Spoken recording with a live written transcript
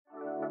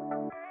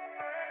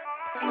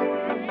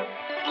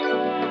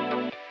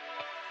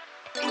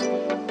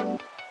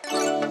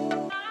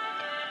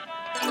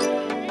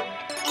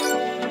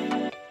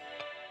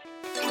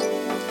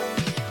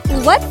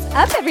What's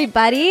up,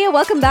 everybody?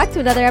 Welcome back to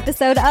another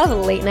episode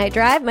of Late Night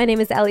Drive. My name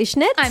is Ellie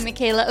Schnitt. I'm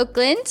Michaela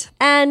Oakland.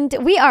 And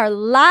we are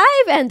live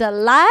and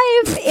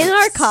alive in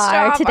our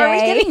car today. Are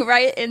we getting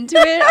right into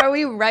it? Are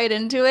we right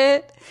into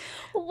it?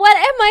 What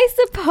am I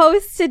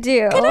supposed to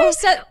do? How am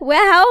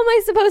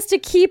I supposed to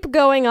keep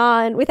going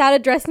on without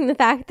addressing the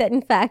fact that,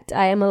 in fact,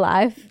 I am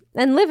alive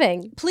and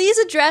living? Please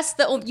address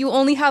the you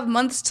only have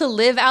months to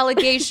live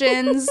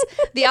allegations,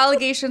 the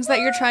allegations that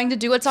you're trying to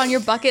do what's on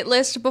your bucket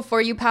list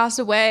before you pass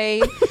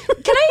away.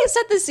 Can I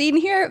set the scene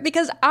here?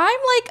 Because I'm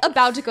like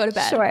about to go to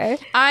bed. Sure.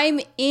 I'm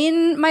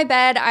in my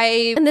bed.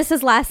 And this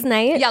is last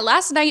night? Yeah,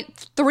 last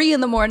night, 3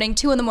 in the morning,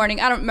 2 in the morning.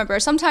 I don't remember.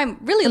 Sometime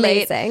really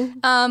Amazing.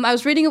 late. I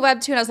was reading a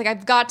webtoon. I was like,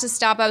 I've got to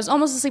stop. I was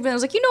almost asleep and I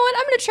was like, you know what?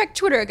 I'm going to check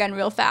Twitter again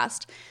real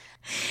fast.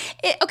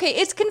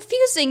 It's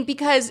confusing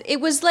because it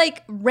was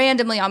like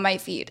randomly on my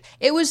feed.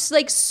 It was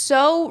like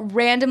so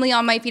randomly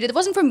on my feed. It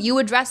wasn't from you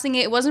addressing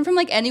it. It wasn't from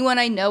like anyone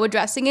I know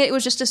addressing it. It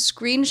was just a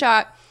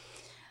screenshot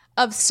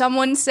of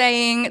someone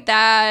saying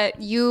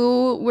that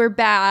you were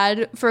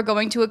bad for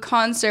going to a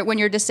concert when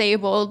you're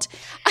disabled.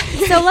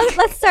 So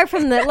let's start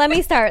from let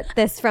me start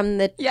this from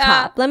the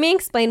top. Let me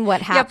explain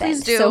what happened. Yeah,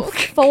 please do. So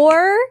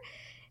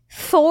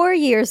four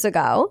years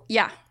ago.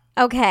 Yeah.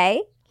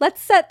 Okay. Let's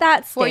set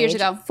that stage. 4 years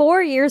ago.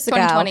 4 years ago.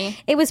 2020.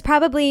 It was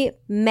probably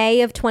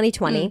May of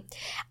 2020.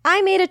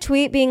 I made a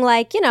tweet being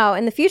like,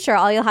 in the future,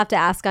 all you'll have to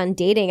ask on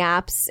dating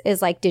apps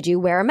is like, did you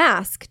wear a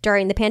mask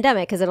during the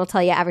pandemic? Because it'll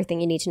tell you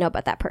everything you need to know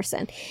about that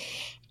person.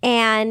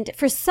 And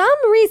for some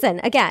reason,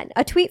 again,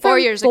 a tweet from 4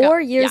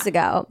 years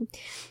ago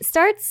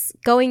starts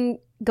going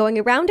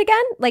around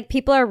again. Like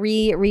people are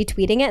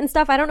retweeting it and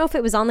stuff. I don't know if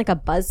it was on like a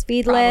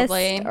BuzzFeed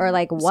list or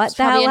like what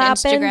the hell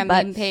happened. Probably an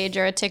Instagram meme page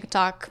or a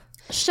TikTok.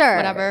 Sure.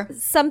 Whatever.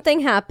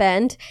 Something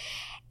happened.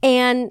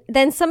 And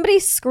then somebody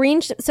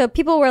so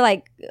people were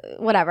like,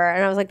 whatever.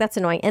 And I was like, that's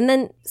annoying. And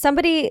then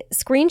somebody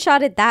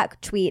screenshotted that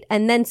tweet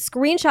and then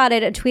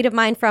screenshotted a tweet of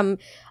mine from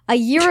a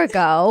year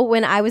ago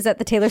when I was at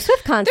the Taylor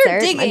Swift concert. They're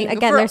digging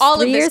again, for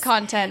all of this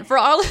content, for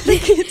all of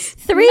this.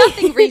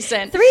 Nothing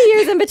recent. 3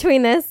 years in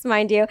between this,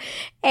 mind you.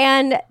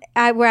 And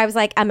where I was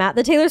like, I'm at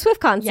the Taylor Swift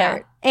concert.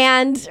 Yeah.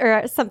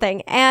 Or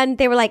something. And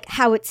they were like,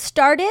 how it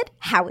started,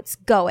 how it's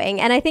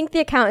going. And I think the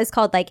account is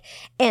called like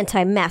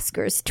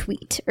anti-maskers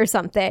tweet or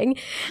something. Wait,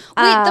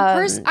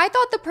 I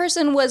thought the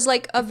person was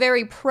like a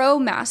very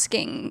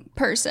pro-masking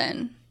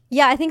person.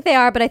 Yeah, I think they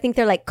are, but I think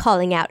they're like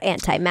calling out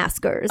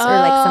anti-maskers or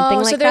like something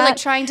like that. So they're like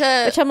trying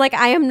to... Which I'm like,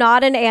 I am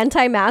not an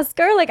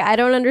anti-masker. Like, I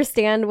don't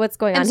understand what's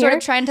going on here. And sort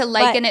of trying to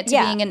liken it to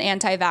being an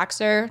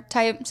anti-vaxxer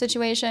type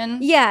situation.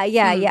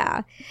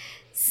 Yeah.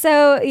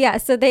 So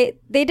they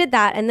did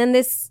that. And then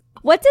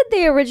what did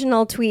the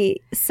original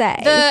tweet say?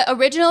 The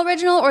original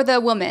or the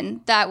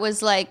woman that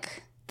was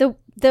like...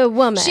 The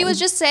woman. She was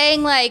just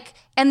saying like,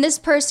 and this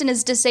person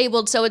is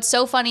disabled, so it's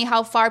so funny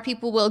how far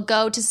people will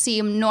go to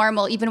seem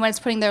normal, even when it's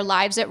putting their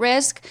lives at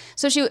risk.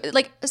 So she,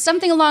 like,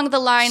 something along the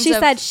lines She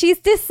said she's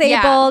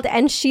disabled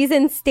and she's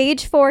in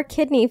stage 4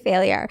 kidney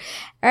failure.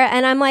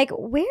 And I'm like,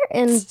 where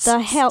in the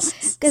hell?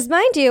 Because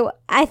mind you,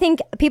 I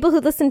think people who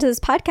listen to this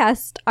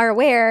podcast are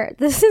aware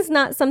this is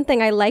not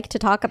something I like to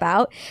talk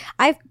about.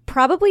 I've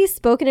probably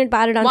spoken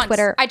about it on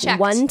Twitter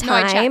one time. No,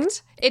 I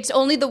checked. It's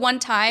only the one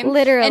time.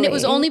 Literally. And it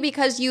was only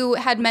because you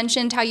had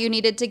mentioned how you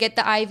needed to get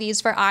the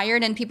IVs for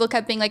iron and people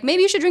kept being like,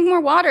 maybe you should drink more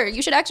water.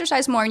 You should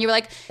exercise more. And you were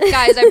like,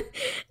 guys, I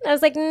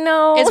was like,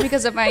 no. It's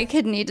because of my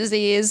kidney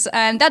disease.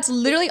 And that's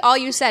literally all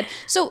you said.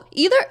 So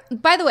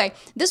by the way,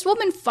 this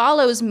woman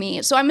follows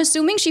me. So I'm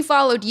assuming she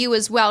followed you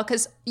as well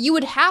because you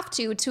would have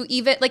to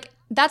even like,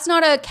 that's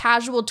not a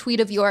casual tweet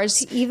of yours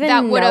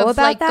that would have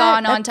like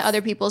gone on to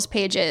other people's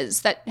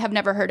pages that have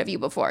never heard of you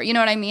before. You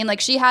know what I mean? Like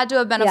she had to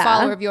have been a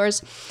follower of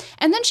yours.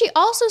 And then she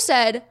also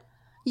said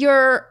you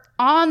were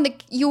on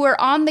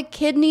the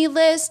kidney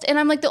list. And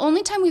I'm like, the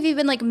only time we've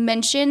even like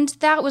mentioned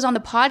that was on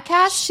the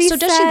podcast. So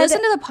does she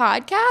listen to the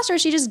podcast or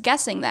is she just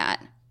guessing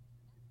that?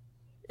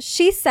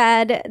 She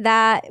said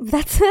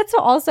that's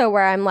also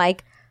where I'm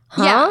like,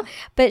 huh? Yeah.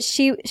 But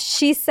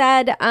she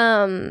said,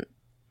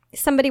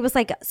 somebody was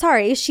like,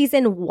 sorry, she's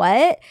in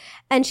what?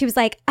 And she was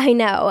like, I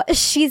know.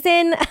 She's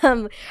in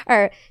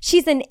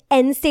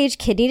end-stage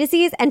kidney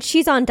disease and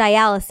she's on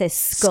dialysis.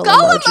 Skull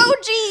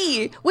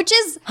emoji. Which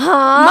is,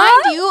 mind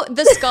you,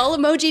 the skull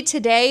emoji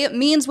today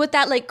means what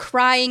that like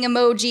crying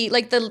emoji,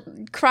 like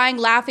the crying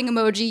laughing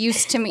emoji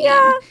used to mean.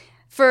 Yeah.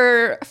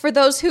 For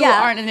those who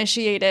aren't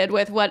initiated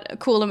with what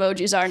cool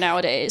emojis are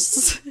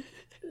nowadays.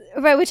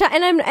 Right,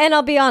 and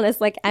I'll be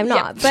honest, like I'm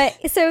not. But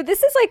so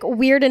this is like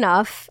weird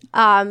enough.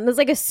 It's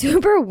like a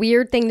super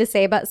weird thing to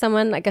say about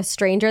someone, like a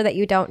stranger that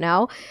you don't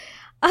know.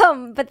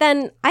 But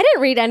then I didn't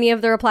read any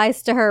of the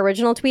replies to her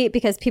original tweet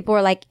because people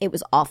were like, it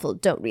was awful,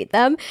 don't read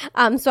them.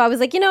 So I was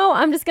like,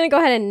 I'm just gonna go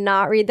ahead and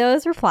not read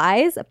those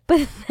replies.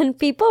 But then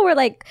people were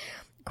like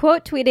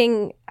quote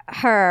tweeting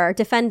her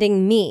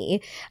defending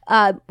me,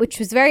 which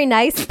was very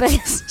nice, but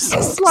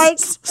it's like,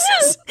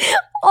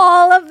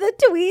 all of the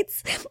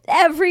tweets,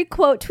 every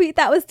quote tweet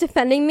that was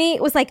defending me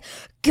was like,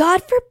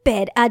 God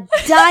forbid a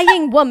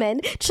dying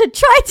woman should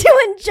try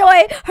to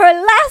enjoy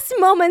her last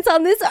moments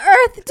on this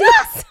earth doing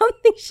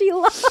something she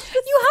loves.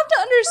 You have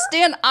to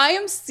understand, I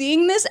am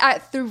seeing this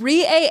at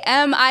 3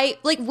 a.m.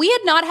 We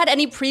had not had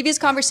any previous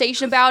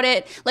conversation about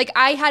it. Like,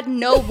 I had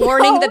no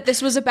warning that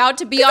this was about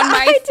to be on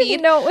my feed. I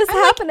didn't know it was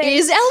happening. Like,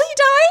 is Ellie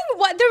dying?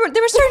 What?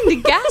 They were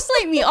starting to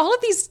gaslight me. All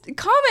of these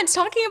comments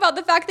talking about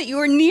the fact that you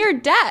were near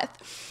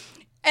death.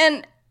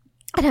 And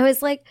I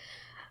was like,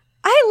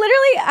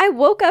 I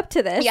woke up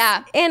to this.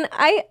 Yeah. And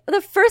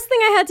the first thing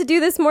I had to do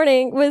this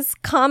morning was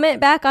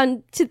comment back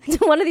on to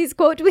one of these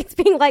quote tweets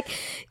being like,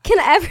 can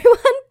everyone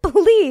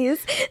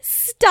please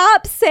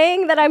stop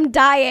saying that I'm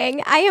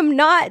dying? I am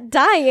not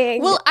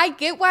dying. Well, I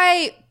get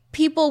why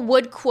people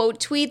would quote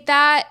tweet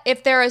that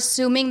if they're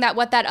assuming that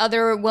what that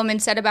other woman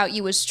said about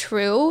you was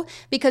true,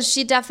 because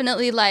she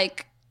definitely I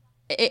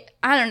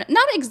don't know,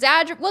 not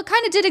exaggerate. Well,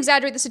 kind of did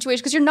exaggerate the situation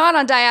because you're not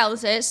on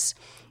dialysis.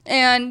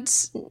 And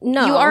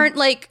no, you aren't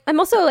I'm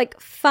also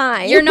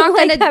fine. You're not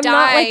going to I'm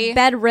die not,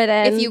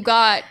 bedridden if you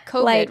got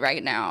COVID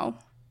right now.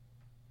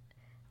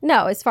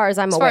 No, as far as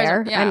I'm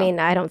aware. Yeah. I mean,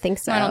 I don't think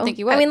so. I don't think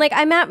you would. I mean,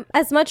 I'm at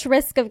as much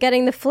risk of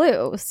getting the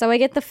flu, so I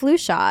get the flu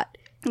shot.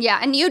 Yeah,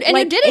 and you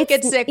didn't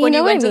get sick when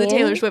you went to the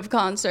Taylor Swift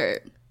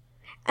concert.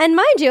 And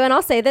mind you, and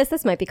I'll say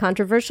this might be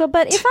controversial,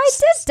 but if I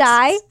did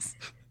die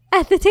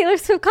at the Taylor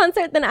Swift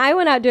concert, then I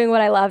went out doing what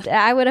I loved.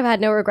 I would have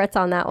had no regrets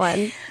on that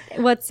one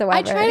whatsoever.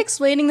 I tried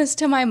explaining this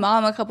to my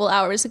mom a couple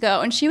hours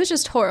ago, and she was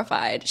just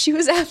horrified. She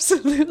was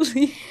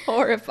absolutely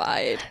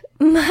horrified.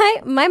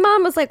 My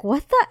mom was like,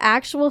 what the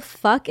actual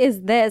fuck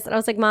is this? And I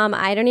was like, Mom,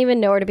 I don't even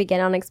know where to begin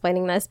on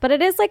explaining this. But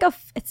it is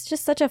it's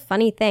just such a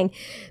funny thing,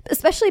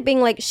 especially being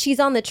like, she's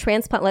on the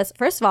transplant list.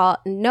 First of all,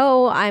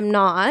 no, I'm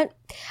not.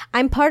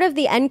 I'm part of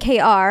the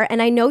NKR,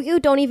 and I know you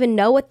don't even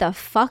know what the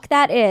fuck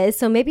that is,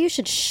 so maybe you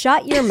should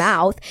shut your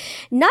mouth.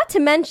 Not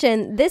to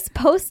mention, this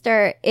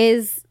poster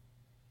is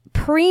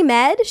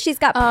pre-med. She's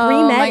got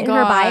pre-med in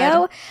her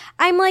bio.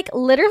 I'm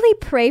literally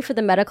pray for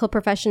the medical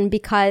profession,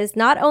 because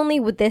not only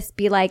would this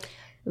be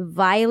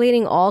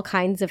violating all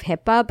kinds of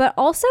HIPAA, but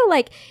also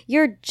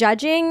you're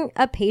judging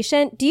a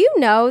patient. Do you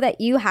know that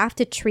you have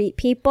to treat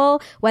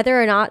people whether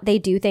or not they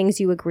do things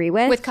you agree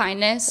with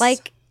kindness?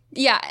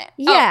 Yeah.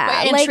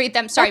 And treat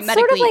them,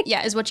 medically, sort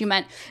of is what you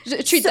meant.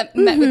 Treat them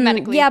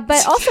medically. Yeah,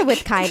 but also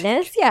with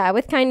kindness. Yeah,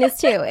 with kindness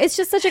too. It's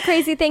just such a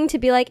crazy thing to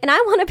be like, and I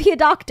want to be a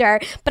doctor,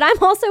 but I'm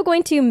also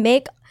going to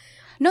make...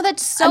 No,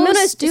 that's so I'm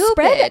gonna stupid.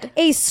 Spread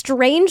a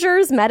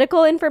stranger's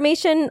medical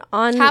information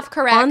on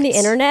the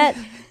internet.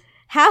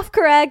 Half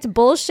correct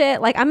bullshit.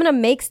 I'm gonna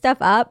make stuff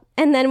up,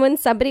 and then when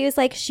somebody was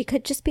like, she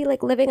could just be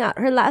living out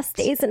her last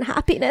days in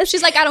happiness,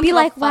 she's like, I don't be give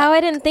like, a fuck. wow,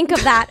 I didn't think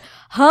of that.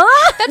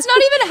 Huh? That's not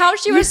even how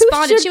she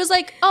responded. She was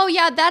like, oh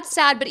yeah, that's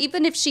sad, but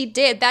even if she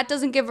did, that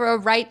doesn't give her a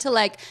right to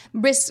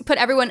put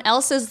everyone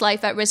else's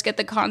life at risk at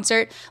the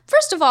concert.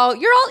 First of all,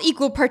 you're all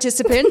equal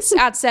participants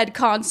at said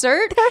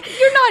concert.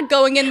 You're not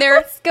going in there.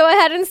 Let's go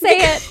ahead and say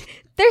it.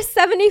 There's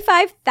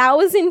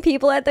 75,000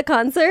 people at the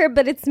concert,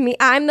 but it's me.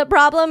 I'm the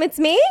problem. It's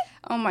me.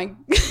 Oh my!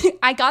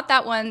 I got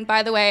that one,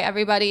 by the way,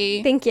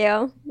 everybody. Thank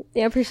you.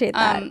 Yeah, appreciate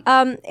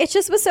that. It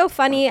just was so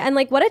funny, and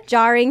what a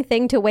jarring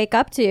thing to wake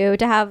up to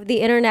have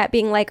the internet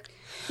being like,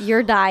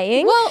 "You're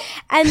dying." Well,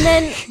 and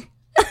then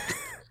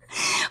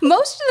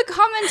most of the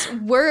comments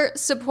were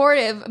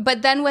supportive,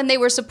 but then when they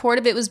were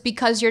supportive, it was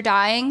because you're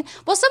dying.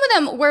 Well, some of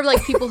them were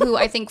people who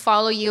I think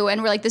follow you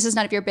and were like, "This is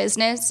none of your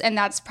business," and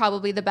that's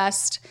probably the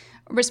best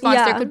response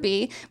there could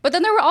be. But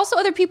then there were also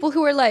other people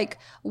who were like,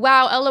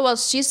 wow, LOL,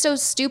 she's so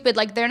stupid.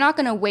 They're not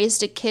going to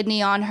waste a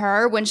kidney on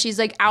her when she's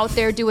out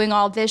there doing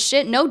all this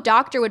shit. No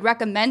doctor would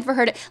recommend for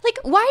her to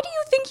why do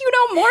you think you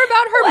know more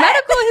about her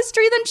medical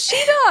history than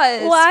she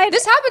does?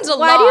 This happens a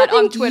lot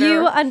on Twitter.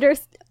 You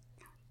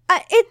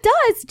it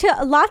does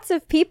to lots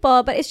of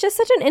people, but it's just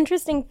such an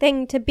interesting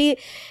thing to be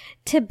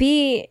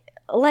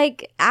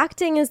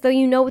acting as though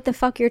you know what the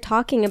fuck you're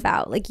talking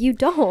about. You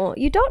don't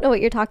know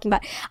what you're talking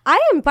about. I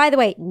am, by the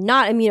way,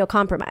 not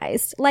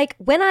immunocompromised.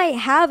 When I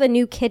have a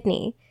new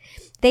kidney,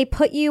 they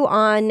put you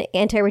on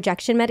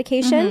anti-rejection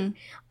medication,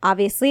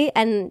 obviously,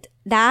 and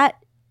that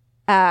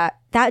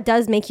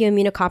does make you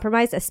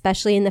immunocompromised,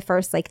 especially in the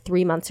first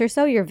 3 months or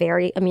so. You're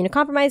very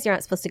immunocompromised. You're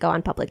not supposed to go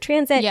on public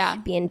transit,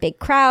 be in big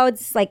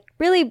crowds.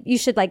 Really, you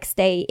should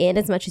stay in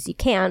as much as you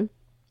can.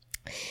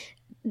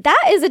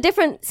 That is a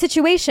different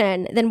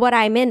situation than what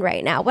I'm in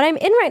right now. What I'm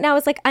in right now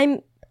is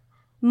I'm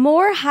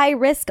more high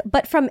risk,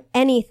 but from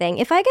anything.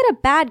 If I get a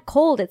bad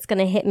cold, it's going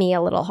to hit me a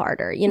little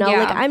harder.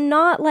 I'm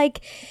not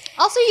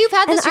Also, you've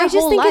had this your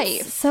whole life.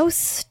 It's so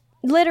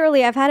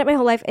literally, I've had it my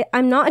whole life.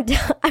 I'm not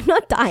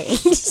dying.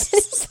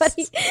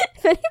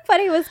 If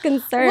anybody was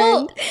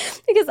concerned,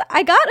 because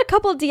I got a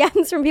couple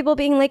DMs from people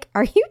being like,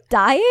 "Are you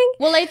dying?"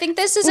 Well, I think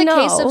this is a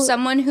case of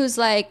someone who's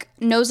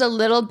knows a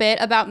little bit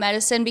about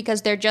medicine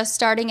because they're just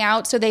starting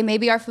out, so they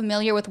maybe are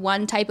familiar with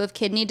one type of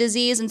kidney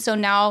disease, and so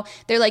now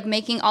they're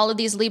making all of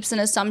these leaps and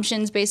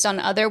assumptions based on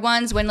other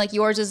ones when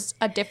yours is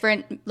a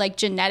different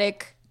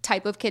genetic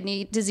type of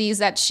kidney disease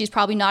that she's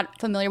probably not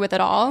familiar with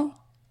at all?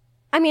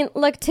 I mean,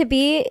 look,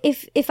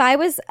 if I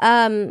was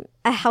a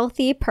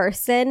healthy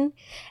person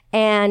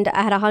and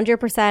I had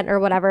 100% or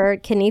whatever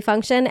kidney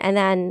function, and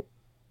then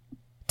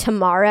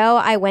tomorrow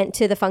I went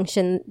to the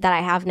function that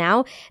I have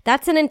now,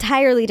 that's an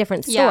entirely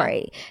different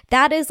story. Yeah.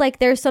 That is like,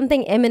 there's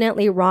something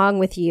imminently wrong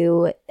with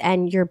you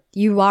and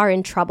you are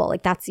in trouble.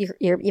 Like that's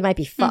you might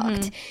be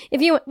fucked.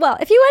 If you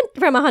went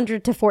from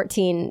 100 to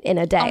 14 in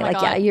a day,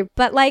 like, God. Yeah,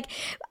 but like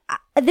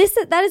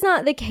that is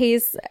not the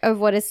case of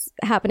what is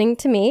happening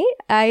to me.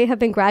 I have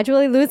been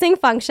gradually losing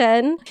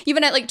function. You've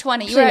been at like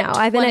 20. You were at 20,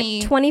 I've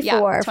been at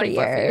 24 for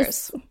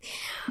years.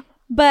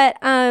 But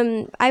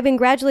I've been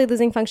gradually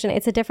losing function.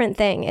 It's a different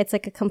thing. It's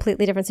like a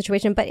completely different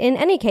situation. But in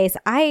any case,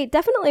 I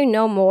definitely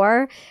know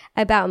more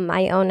about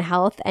my own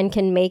health and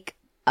can make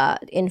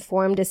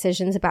informed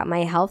decisions about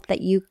my health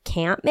that you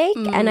can't make.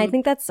 And I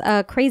think that's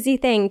a crazy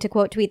thing to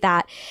quote tweet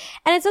that.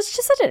 And it's just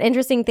such an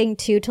interesting thing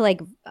too, to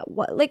like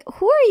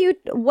who are you?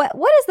 What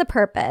is the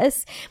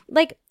purpose?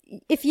 Like,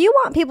 if you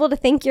want people to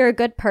think you're a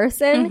good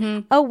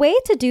person, a way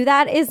to do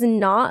that is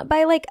not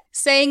by like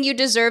saying you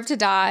deserve to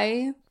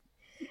die.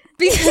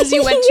 Because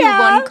you went to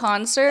one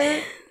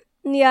concert?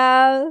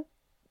 Yeah.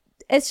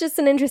 It's just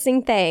an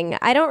interesting thing.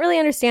 I don't really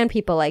understand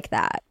people like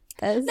that.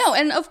 No,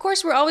 and of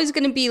course we're always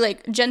going to be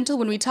like gentle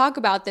when we talk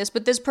about this,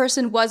 but this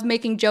person was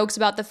making jokes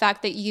about the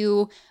fact that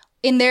you,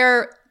 in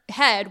their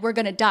head, are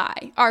going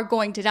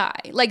to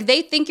die. Like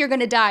they think you're going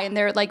to die and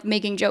they're like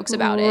making jokes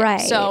about it.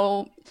 Right.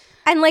 So...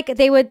 And like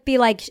they would be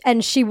like,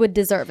 and she would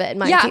deserve it,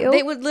 mind you. Yeah,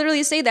 they would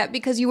literally say that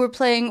because you were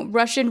playing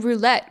Russian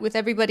roulette with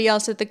everybody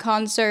else at the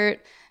concert.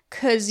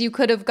 Because you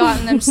could have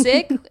gotten them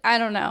sick. I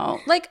don't know.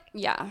 Like,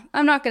 yeah,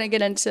 I'm not going to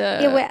get into...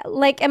 Yeah,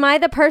 like, am I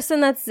the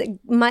person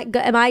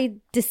am I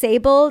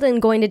disabled and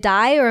going to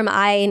die? Or am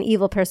I an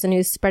evil person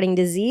who's spreading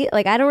disease?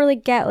 Like, I don't really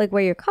get, like,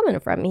 where you're coming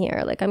from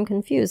here. Like, I'm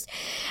confused.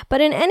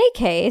 But in any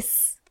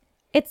case,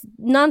 it's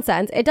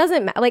nonsense. It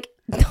doesn't matter. Like,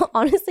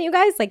 honestly, you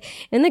guys, like,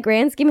 in the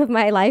grand scheme of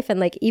my life and,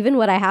 like, even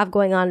what I have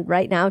going on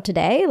right now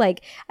today,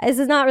 like, this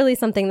is not really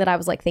something that I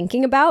was, like,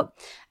 thinking about.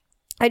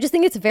 I just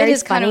think it's very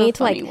funny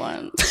to like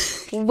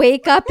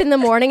wake up in the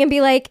morning and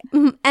be like,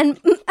 and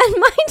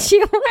mind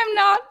you, I'm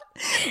not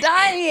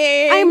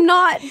dying. I'm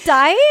not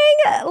dying.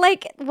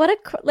 Like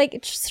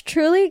it just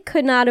truly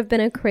could not have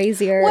been a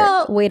crazier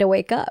way to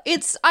wake up.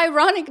 It's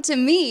ironic to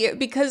me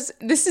because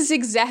this is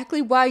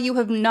exactly why you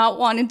have not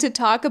wanted to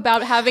talk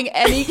about having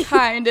any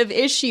kind of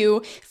issue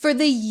for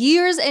the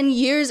years and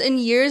years and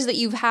years that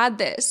you've had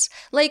this.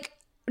 Like,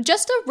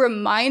 just a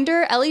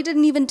reminder, Ellie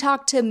didn't even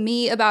talk to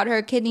me about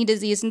her kidney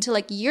disease until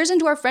like years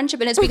into our friendship,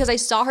 and it's because I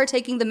saw her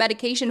taking the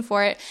medication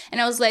for it, and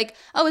I was like,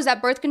 oh, is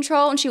that birth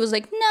control? And she was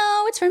like,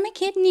 no, it's for my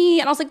kidney.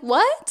 And I was like,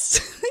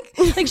 what?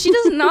 like she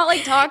does not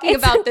like talking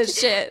about this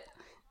shit.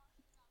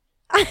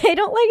 I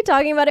don't like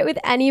talking about it with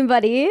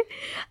anybody.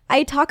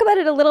 I talk about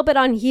it a little bit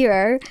on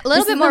here. A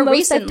little bit more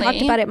recently. I've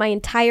talked about it my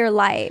entire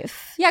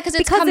life. Yeah, because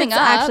it's coming up.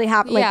 Actually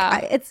happening.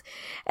 Like, it's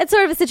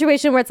sort of a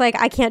situation where it's like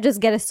I can't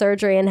just get a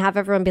surgery and have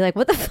everyone be like,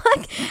 "What the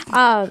fuck?"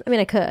 I mean,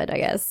 I could, I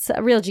guess.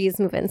 Real G's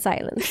move in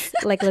silence,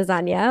 like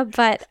lasagna.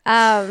 But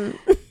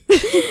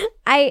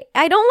I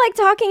don't like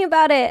talking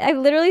about it. I've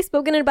literally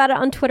spoken about it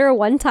on Twitter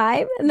one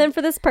time, and then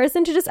for this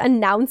person to just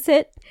announce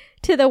it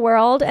to the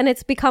world and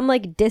it's become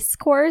like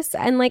discourse,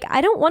 and like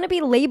I don't want to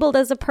be labeled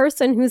as a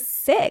person who's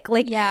sick.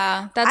 Like,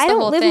 yeah, that's I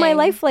don't live my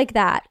life like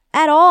that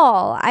at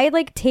all. I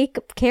like take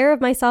care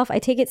of myself. I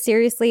take it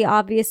seriously,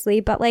 obviously,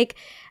 but like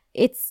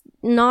it's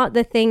not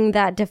the thing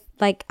that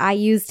like I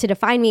use to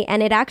define me.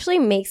 And it actually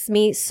makes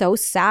me so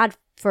sad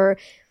for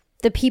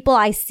the people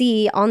I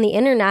see on the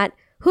internet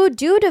who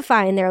do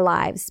define their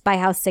lives by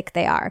how sick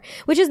they are,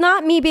 which is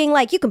not me being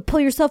like, you can pull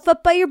yourself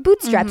up by your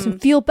bootstraps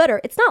and feel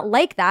better. It's not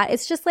like that.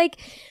 It's just like,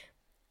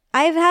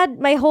 I've had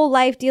my whole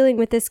life dealing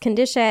with this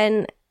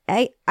condition.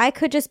 I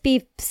could just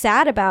be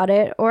sad about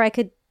it, or I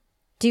could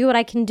do what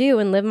I can do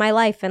and live my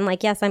life. And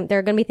like, yes, there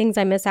are going to be things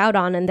I miss out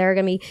on, and there are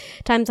going to be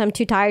times I'm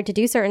too tired to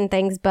do certain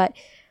things, but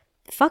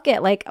fuck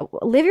it. Like,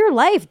 live your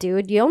life,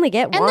 dude. You only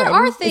get one. And there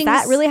are things... Is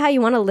that really how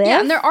you want to live? Yeah,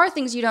 and there are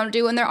things you don't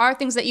do, and there are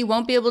things that you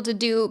won't be able to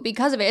do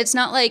because of it. It's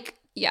not like...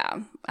 Yeah,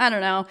 I don't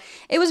know.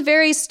 It was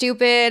very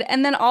stupid.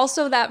 And then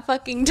also that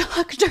fucking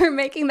doctor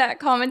making that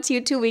comment to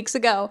you 2 weeks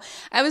ago.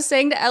 I was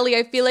saying to Ellie,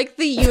 I feel like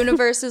the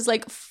universe is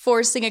like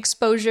forcing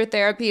exposure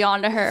therapy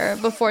onto her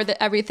before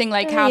everything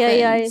like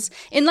happens.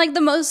 In like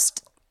the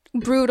most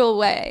brutal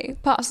way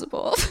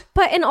possible.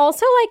 But and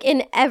also like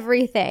in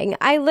everything.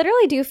 I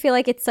literally do feel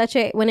like it's such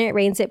a when it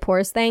rains it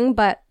pours thing.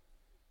 But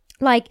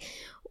like...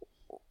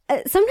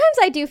 sometimes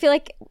I do feel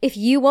like if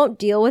you won't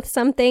deal with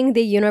something,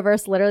 the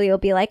universe literally will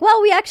be like, well,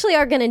 we actually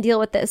are going to deal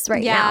with this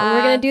right now. And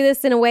we're going to do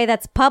this in a way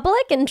that's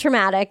public and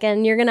traumatic,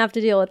 and you're going to have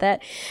to deal with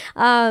it.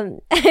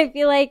 I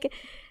feel like,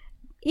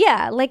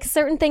 yeah, like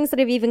certain things that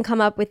have even come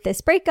up with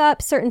this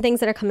breakup, certain things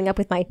that are coming up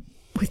with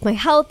my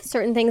health,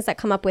 certain things that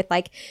come up with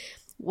like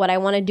what I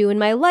want to do in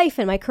my life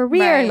and my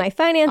career and my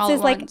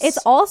finances. Like it's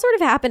all sort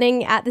of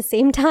happening at the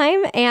same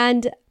time.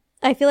 And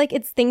I feel like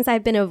it's things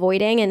I've been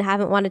avoiding and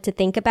haven't wanted to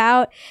think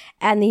about.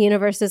 And the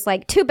universe is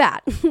like, too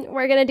bad.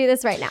 We're going to do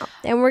this right now.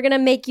 And we're going to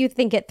make you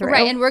think it through.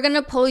 Right. And we're going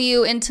to pull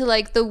you into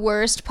like the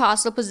worst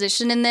possible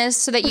position in this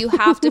so that you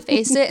have to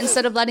face it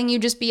instead of letting you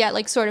just be at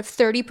like sort of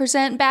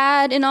 30%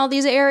 bad in all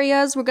these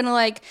areas. We're going to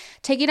like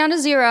take you down to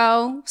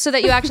 0 so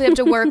that you actually have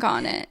to work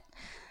on it,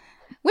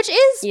 which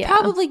is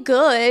probably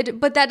good,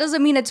 but that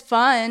doesn't mean it's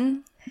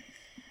fun.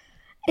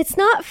 It's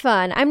not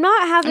fun. I'm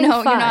not having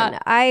fun. You're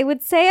not. I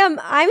would say I'm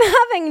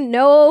having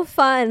no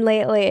fun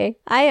lately.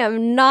 I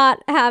am not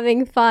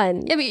having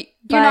fun. Yeah, but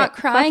you're not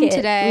crying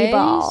today.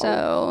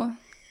 So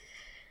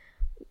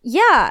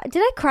yeah, did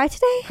I cry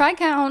today? Cry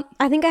count.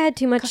 I think I had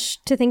too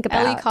much to think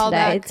about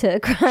today to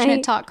cry.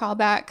 Schmidt talk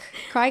callback.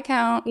 Cry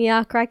count.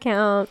 Yeah, cry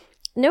count.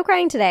 No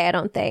crying today, I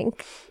don't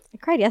think. I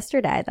cried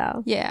yesterday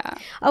though. Yeah.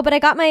 Oh, but I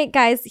got my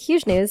guys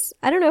huge news.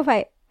 I don't know if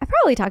I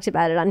probably talked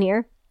about it on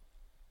here.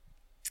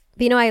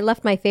 But, you know, I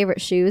left my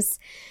favorite shoes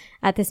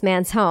at this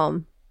man's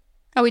home.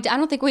 Oh, I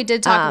don't think we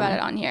did talk about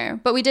it on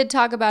here, but we did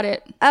talk about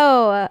it.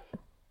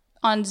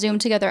 On Zoom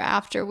together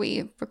after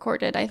we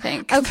recorded, I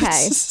think.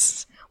 Okay.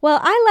 Well,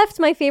 I left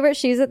my favorite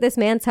shoes at this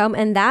man's home,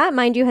 and that,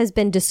 mind you, has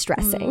been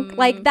distressing.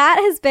 Like, that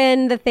has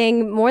been the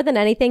thing more than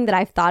anything that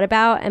I've thought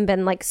about and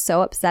been like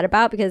so upset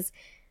about because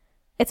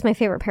it's my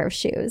favorite pair of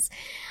shoes.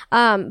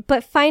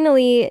 But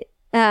finally,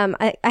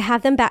 I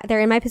have them back. They're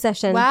in my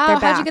possession. Wow, They're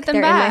back. how'd you get them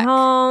They're back? in my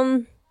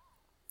home.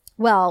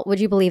 Well, would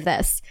you believe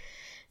this?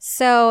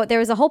 So there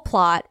was a whole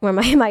plot where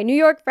my New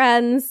York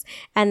friends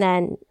and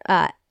then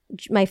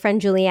my friend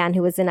Julianne,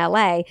 who was in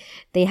LA,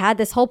 they had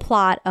this whole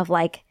plot of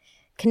like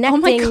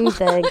connecting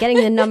getting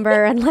the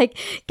number and like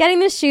getting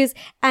the shoes.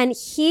 And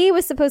he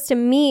was supposed to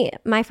meet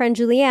my friend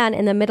Julianne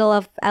in the middle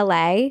of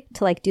LA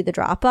to like do the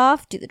drop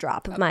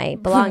of my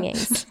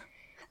belongings.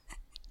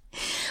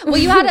 Well,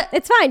 you had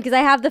it's fine because I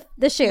have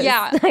the shoes.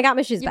 Yeah, I got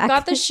my shoes back. You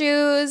got the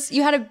shoes.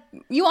 You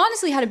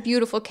honestly had a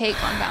beautiful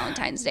cake on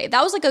Valentine's Day.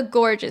 That was like a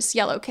gorgeous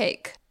yellow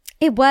cake.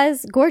 It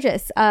was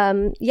gorgeous.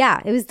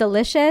 Yeah, it was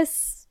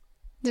delicious.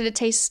 Did it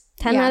taste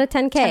 10 out of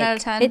 10 cake? 10 out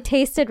of 10. It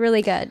tasted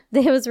really good.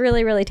 It was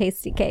really, really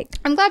tasty cake.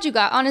 I'm glad you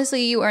got.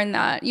 Honestly, you earned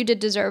that. You did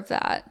deserve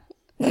that.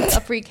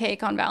 A free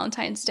cake on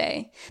Valentine's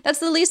Day. That's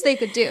the least they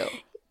could do.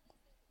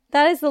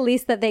 That is the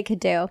least that they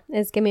could do,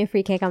 is give me a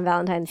free cake on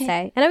Valentine's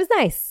Day. And it was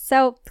nice.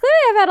 So clearly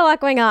I've had a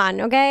lot going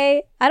on,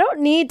 okay? I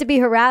don't need to be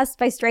harassed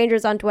by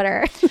strangers on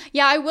Twitter.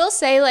 Yeah, I will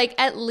say, like,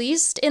 at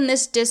least in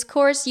this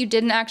discourse, you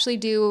didn't actually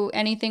do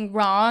anything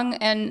wrong.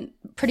 And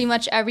pretty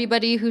much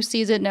everybody who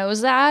sees it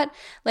knows that.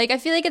 Like, I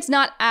feel like it's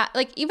not,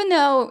 even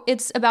though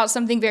it's about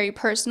something very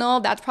personal,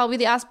 that's probably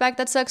the aspect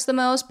that sucks the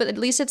most. But at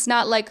least it's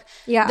not, like,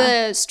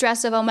 the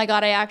stress of, oh my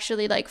God, I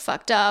actually, like,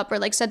 fucked up or,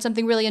 like, said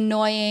something really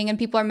annoying and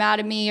people are mad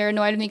at me or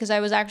annoyed at me because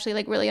I was actually,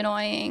 like, really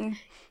annoying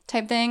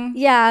type thing.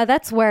 Yeah,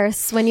 that's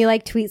worse when you,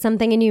 like, tweet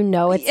something and you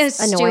know it's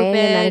annoying stupid, and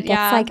then it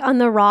gets, like, on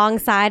the wrong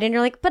side and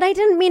you're like, but I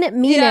didn't mean it.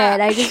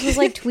 I just was,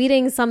 like,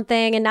 tweeting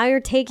something and now you're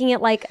taking it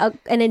like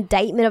an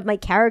indictment of my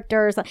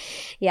characters.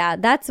 Yeah,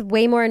 that's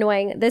way more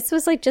annoying. This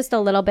was, like, just a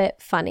little bit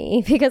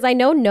funny because I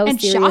know no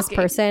serious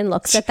person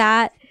looks at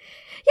that.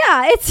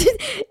 Yeah,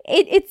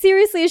 it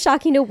seriously is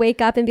shocking to wake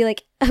up and be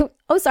like,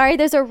 oh, sorry,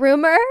 there's a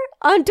rumor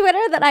on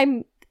Twitter that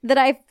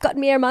I've got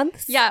mere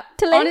months. Yeah,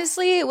 to live.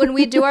 Honestly, when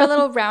we do our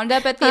little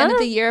roundup at the end of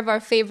the year of our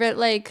favorite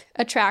like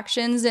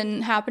attractions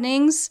and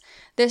happenings,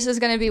 this is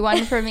going to be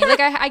one for me. Like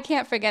I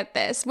can't forget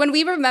this. When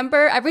we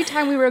remember, every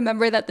time we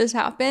remember that this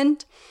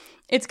happened,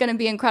 it's going to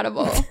be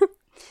incredible.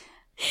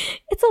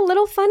 It's a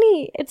little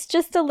funny. It's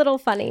just a little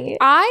funny.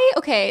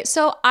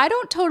 So I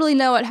don't totally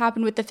know what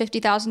happened with the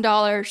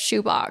 $50,000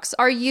 shoebox.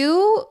 Are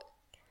you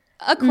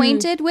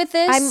acquainted with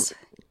this?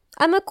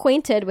 I'm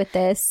acquainted with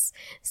this.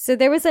 So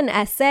there was an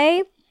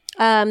essay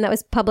that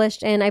was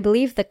published in, I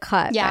believe, The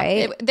Cut,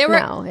 right?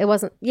 No, it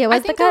wasn't. Yeah,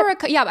 was The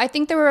Cut? I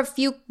think there were a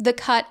few The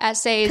Cut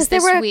essays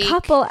this week. Because there were a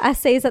couple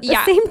essays at the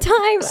same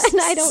time,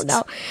 and I don't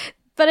know.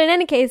 But in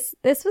any case,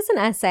 this was an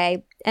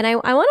essay, and I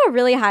want to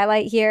really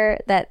highlight here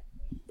that,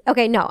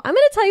 okay, no, I'm going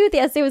to tell you what the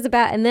essay was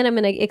about, and then I'm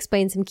going to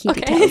explain some key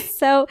details.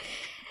 So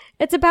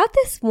it's about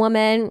this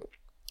woman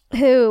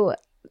who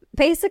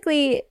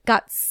basically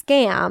got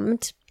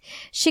scammed.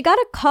 She got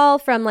a call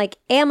from like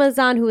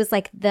Amazon, who was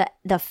like the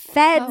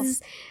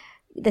feds,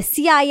 the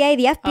CIA,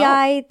 the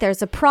FBI.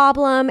 There's a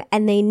problem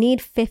and they need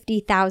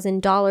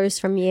 $50,000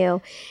 from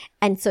you.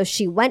 And so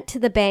she went to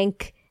the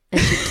bank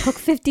and she took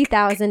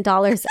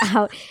 $50,000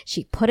 out.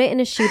 She put it in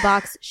a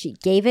shoebox. She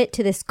gave it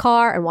to this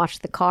car and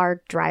watched the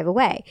car drive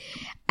away.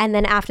 And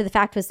then after the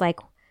fact was like,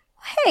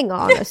 hang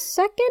on a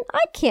second,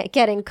 I can't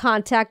get in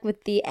contact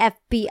with the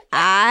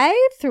FBI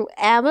through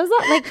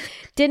Amazon. Like,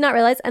 did not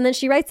realize. And then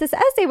she writes this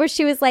essay where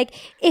she was like,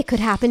 it could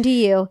happen to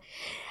you.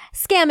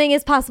 Scamming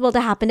is possible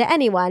to happen to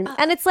anyone.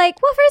 And it's like,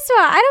 well, first of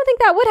all, I don't think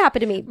that would happen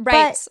to me.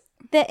 Right. But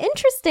the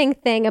interesting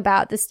thing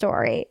about the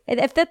story,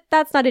 if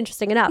that's not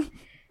interesting enough,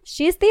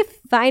 she's the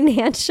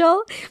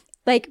financial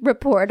like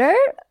reporter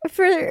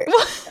for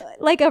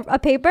like a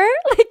paper.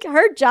 Like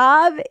her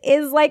job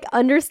is like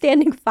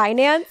understanding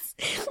finance,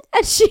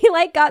 and she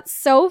like got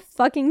so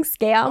fucking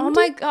scammed. Oh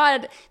my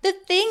God. The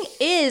thing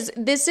is,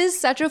 this is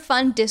such a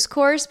fun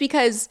discourse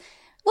because,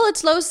 well,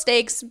 it's low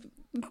stakes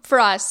for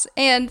us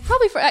and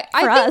probably for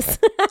us.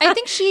 I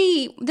think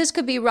this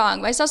could be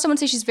wrong. I saw someone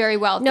say she's very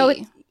wealthy. No,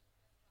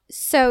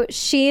 so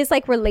she's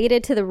like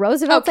related to the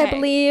Roosevelts, I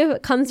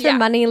believe, comes from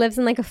money, lives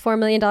in like a $4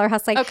 million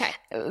house, like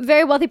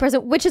very wealthy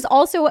person, which is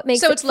also what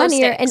makes it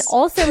funnier and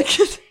also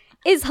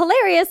is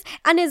hilarious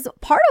and is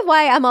part of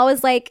why I'm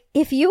always like,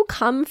 if you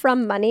come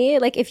from money,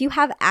 like if you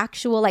have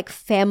actual like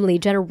family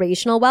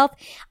generational wealth,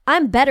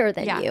 I'm better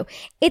than you.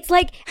 It's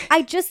like,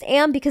 I just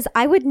am, because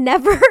I would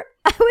never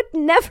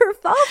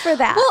fall for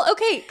that. Well,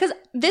 okay, because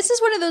this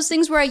is one of those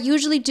things where I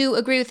usually do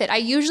agree with it. I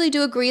usually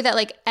do agree that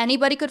like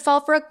anybody could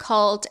fall for a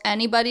cult,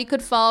 anybody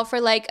could fall for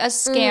like a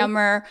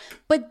scammer,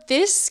 but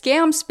this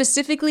scam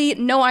specifically,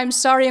 no, I'm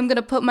sorry, I'm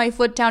gonna put my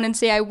foot down and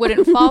say I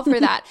wouldn't fall for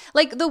that.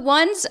 Like the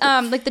ones,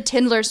 like the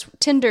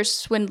Tinder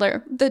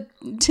swindler.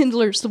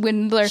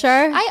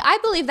 Sure. I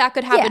believe that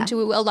could happen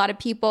to a lot of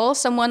people.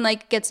 Someone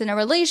like gets in a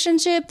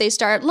relationship, they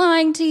start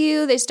lying to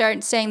you, they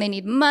start saying they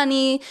need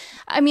money.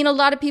 I mean, a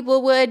lot of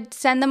people would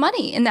send the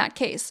money in that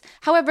case.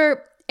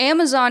 However,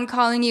 Amazon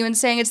calling you and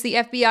saying it's the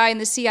FBI and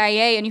the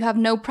CIA and you have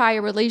no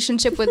prior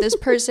relationship with this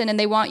person and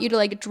they want you to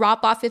like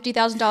drop off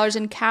 $50,000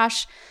 in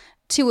cash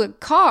to a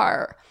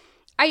car.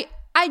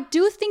 I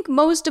do think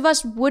most of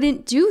us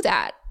wouldn't do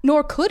that,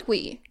 nor could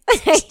we.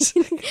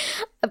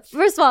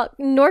 First of all,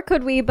 nor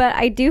could we, but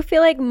I do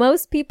feel like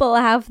most people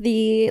have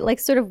the like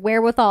sort of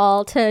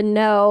wherewithal to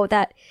know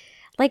that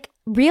like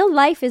real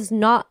life is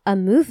not a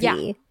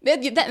movie.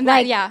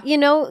 Yeah. You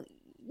know,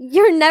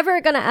 you're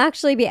never going to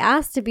actually be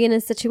asked to be in a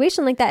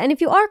situation like that. And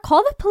if you are,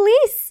 call the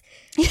police.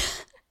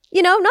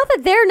 You know, not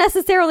that they're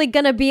necessarily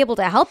going to be able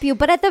to help you,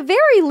 but at the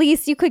very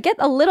least, you could get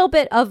a little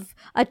bit of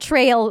a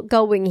trail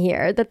going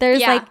here. That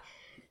there's like,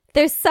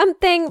 there's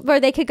something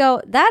where they could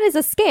go, that is a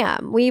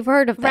scam. We've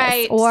heard of this.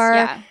 Right.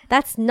 Or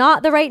that's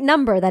not the right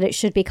number that it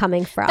should be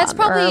coming from. That's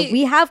probably, or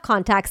we have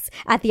contacts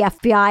at the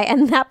FBI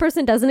and that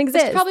person doesn't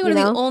exist. It's probably one of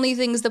the only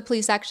things the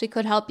police actually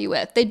could help you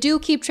with. They do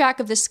keep track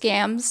of the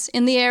scams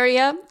in the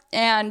area,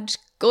 and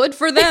good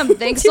for them.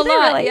 Thanks a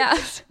lot. Really? Yeah.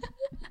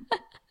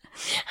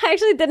 I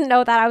actually didn't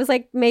know that. I was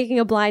like making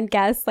a blind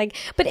guess. Like,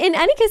 but in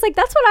any case, like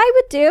that's what I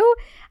would do.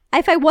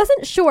 If I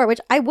wasn't sure, which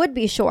I would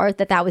be sure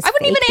that was I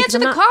wouldn't fake, even answer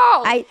the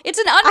call. It's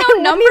an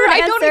unknown number.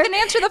 I don't even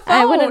answer the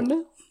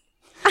phone.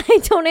 I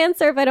don't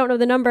answer if I don't know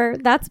the number.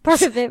 That's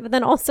part of it. But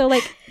then also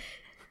like,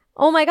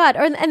 oh my God.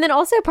 And then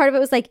also part of it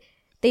was like,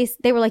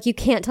 they were like, you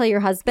can't tell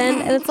your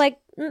husband. And it's like,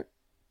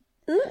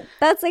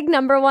 that's like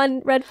number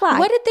one red flag.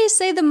 What did they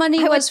say the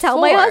money was tell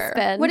for? my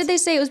husband. What did they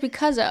say it was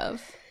because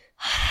of?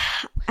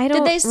 I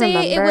don't Did they say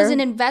remember. it was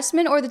an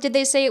investment, or did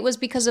they say it was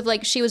because of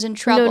like she was in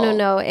trouble?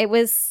 No. It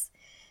was...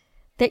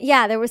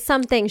 there was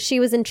something. She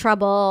was in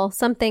trouble.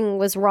 Something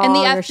was wrong. And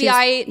the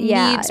FBI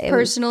needs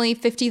personally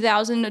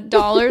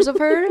 $50,000 of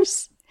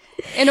hers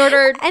in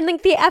order. And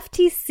like the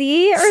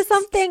FTC or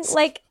something.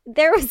 Like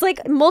there was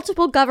like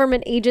multiple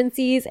government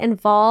agencies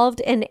involved,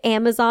 and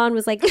Amazon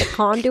was like the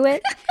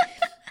conduit.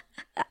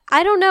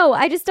 I don't know.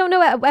 I just don't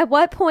know at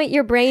what point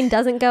your brain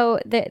doesn't go,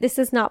 this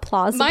is not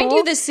plausible. Mind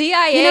you, the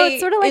CIA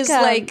it's sort of like is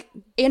like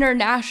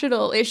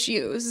international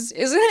issues,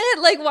 isn't it?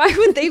 Like, why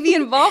would they be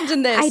involved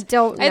in this? I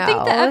don't know. I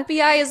think the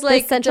FBI is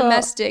like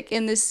domestic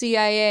and the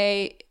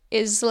CIA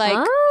is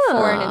like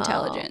foreign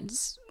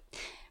intelligence.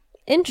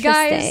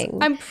 Interesting. Guys,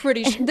 I'm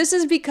pretty sure this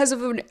is because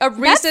of a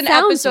recent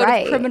episode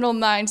of Criminal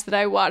Minds that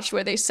I watched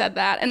where they said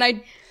that. And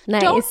I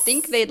don't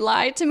think they'd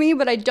lie to me,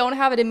 but I don't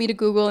have it in me to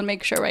Google and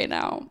make sure right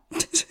now.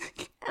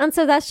 And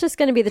so that's just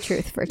going to be the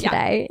truth for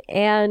today. Yeah.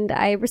 And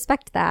I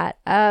respect that.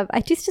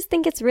 I just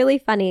think it's really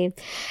funny.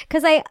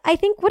 Because I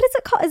think, what is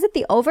it called? Is it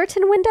the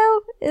Overton window?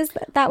 Is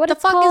that what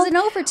it's called? The fuck is an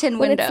Overton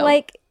window? It's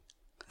like,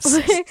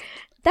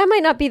 that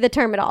might not be the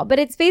term at all. But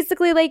it's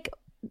basically like,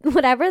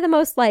 whatever the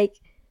most like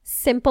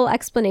simple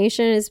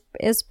explanation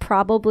is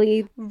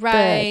probably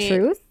the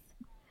truth.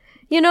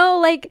 You know,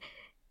 like...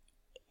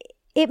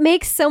 It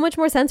makes so much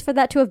more sense for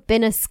that to have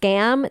been a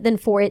scam than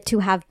for it to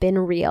have been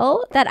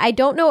real, that I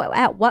don't know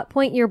at what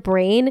point your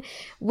brain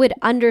would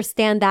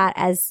understand that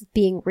as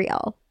being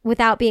real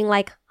without being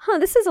like,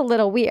 this is a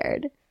little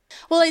weird.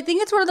 Well, I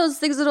think it's one of those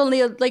things that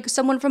only like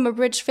someone from a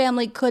rich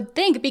family could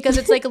think, because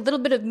it's like a little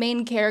bit of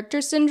main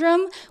character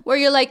syndrome where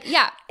you're like,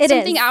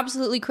 something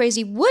absolutely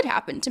crazy would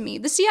happen to me.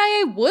 The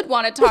CIA would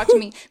want to talk to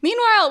me.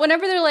 Meanwhile,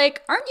 whenever they're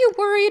like, aren't you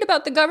worried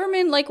about the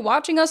government like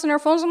watching us on our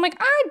phones? I'm like,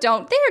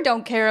 they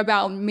don't care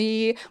about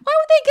me. Why would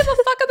they give a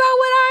fuck about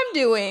what I'm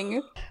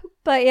doing?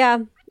 But yeah.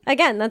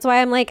 Again, that's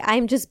why I'm like,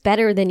 I'm just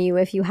better than you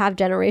if you have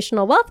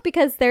generational wealth,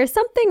 because there's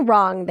something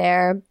wrong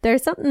there.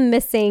 There's something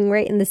missing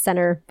right in the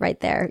center right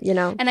there, you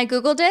know? And I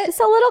Googled it. It's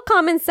a little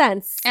common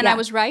sense. And I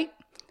was right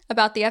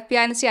about the FBI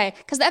and the CIA,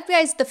 because the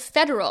FBI is the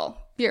Federal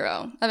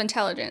Bureau of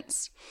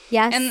Intelligence.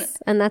 Yes,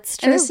 and that's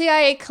true. And the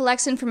CIA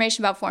collects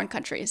information about foreign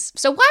countries.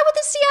 So why would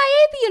the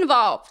CIA be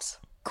involved?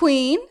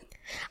 Queen.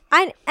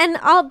 And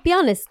I'll be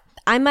honest,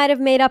 I might have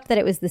made up that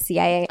it was the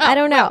CIA. I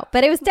don't know.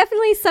 But it was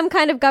definitely some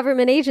kind of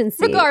government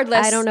agency.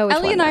 Regardless, I don't know which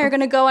Ellie one, and I though. are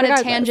going to go on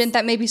Regardless. a tangent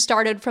that maybe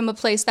started from a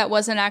place that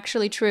wasn't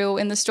actually true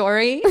in the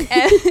story.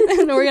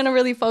 And we're going to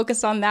really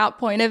focus on that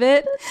point of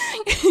it.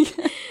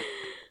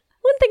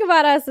 One thing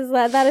about us is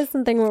that is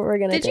something we're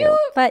going to do.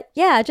 But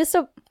yeah, just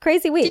a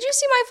crazy week. Did you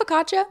see my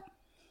focaccia?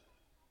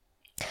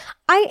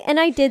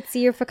 I did see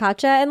your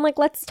focaccia, and like,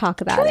 let's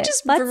talk about it.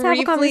 Let's have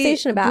a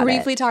conversation about it.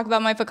 Briefly talk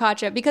about my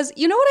focaccia, because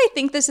you know what I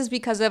think this is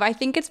because of? I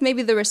think it's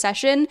maybe the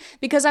recession,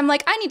 because I'm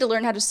like, I need to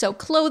learn how to sew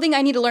clothing.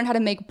 I need to learn how to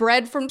make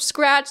bread from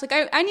scratch. Like,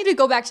 I need to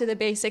go back to the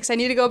basics. I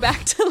need to go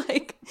back to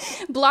like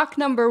block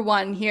number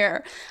 1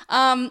 here.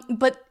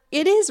 But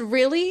it is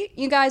really,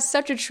 you guys,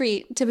 such a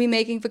treat to be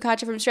making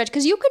focaccia from scratch,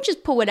 because you can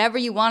just put whatever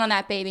you want on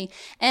that baby.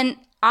 And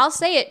I'll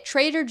say it,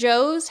 Trader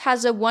Joe's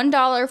has a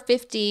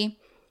 $1.50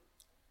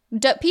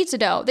 pizza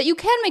dough that you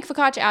can make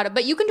focaccia out of,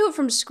 but you can do it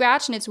from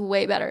scratch and it's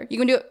way better.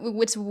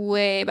 It's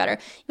way better.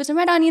 You put some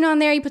red onion on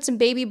there, you put some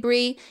baby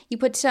brie, you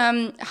put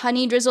some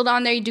honey drizzled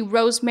on there, you do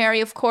rosemary,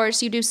 of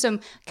course, you do some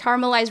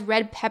caramelized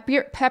red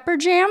pepper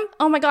jam.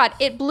 Oh my God,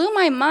 it blew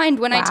my mind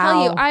when I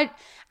tell you. I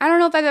don't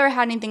know if I've ever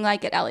had anything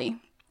like it, Ellie.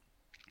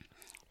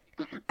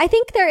 I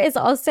think there is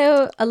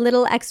also a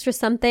little extra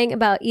something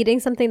about eating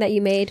something that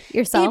you made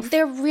yourself.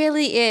 There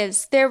really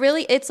is.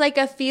 It's like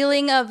a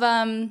feeling of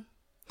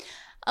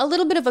a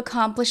little bit of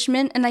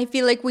accomplishment, and I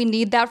feel like we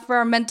need that for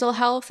our mental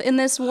health in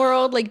this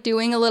world, like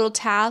doing a little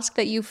task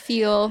that you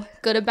feel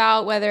good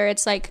about, whether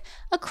it's like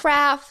a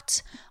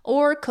craft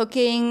or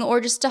cooking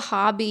or just a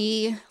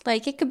hobby.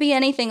 Like, it could be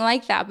anything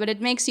like that, but it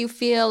makes you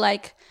feel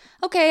like,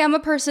 okay, I'm a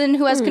person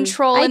who has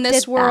control in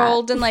this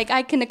world, and like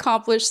I can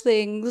accomplish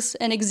things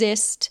and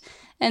exist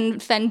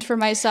and fend for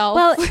myself.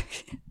 Well,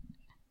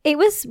 it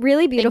was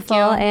really beautiful,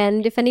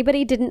 and if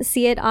anybody didn't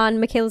see it on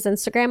Michaela's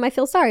Instagram, I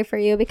feel sorry for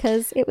you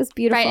because it was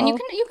beautiful. Right, and you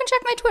can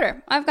check my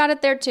Twitter. I've got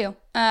it there too.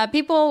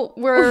 People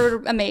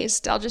were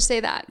amazed. I'll just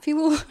say that.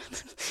 People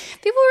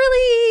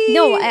really.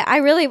 No, I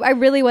really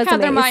was had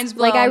amazed. their minds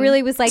blown. Like, I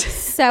really was like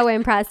so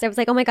impressed. I was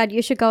like, oh my God,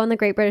 you should go on the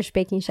Great British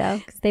Baking Show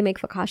because they make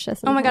focaccia.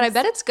 Oh my God, I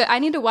bet it's good. I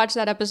need to watch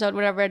that episode,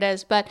 whatever it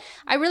is. But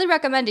I really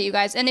recommend it, you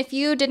guys. And if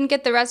you didn't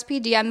get the recipe,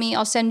 DM me.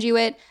 I'll send you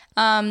it.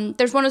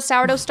 There's one with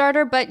sourdough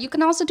starter, but you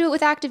can also do it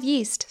with active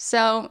yeast.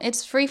 So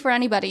it's free for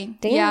anybody.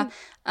 Damn.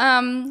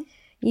 Yeah.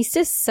 Yeast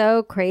is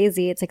so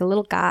crazy. It's like a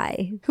little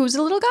guy. Who's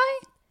a little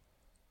guy?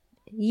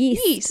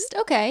 Yeast.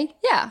 Okay.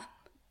 Yeah.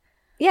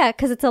 Yeah,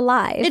 because it's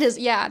alive. It is.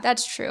 Yeah,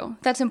 that's true.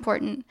 That's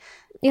important.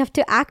 You have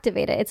to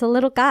activate it. It's a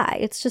little guy.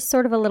 It's just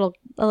sort of a little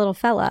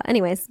fella.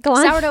 Anyways, go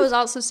on. Sourdough is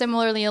also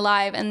similarly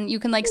alive, and you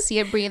can like see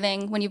it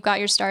breathing when you've got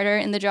your starter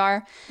in the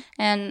jar.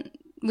 And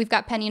we've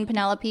got Penny and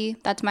Penelope.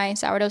 That's my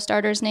sourdough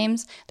starters'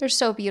 names. They're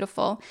so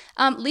beautiful.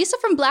 Lisa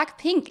from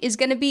Blackpink is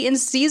going to be in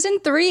season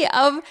 3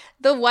 of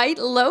The White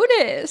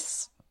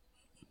Lotus.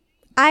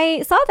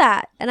 I saw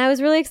that, and I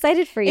was really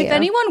excited for you. If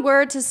anyone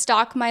were to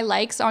stalk my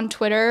likes on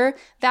Twitter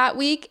that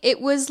week,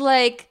 it was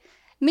like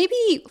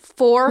maybe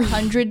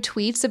 400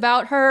 tweets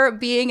about her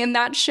being in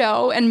that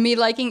show and me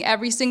liking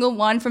every single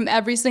one from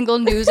every single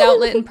news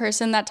outlet and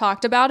person that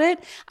talked about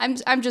it.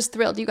 I'm just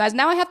thrilled, you guys.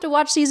 Now I have to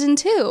watch season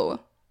 2.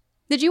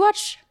 Did you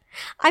watch?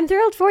 I'm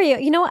thrilled for you.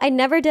 You know, I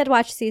never did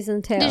watch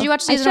season 2. Did you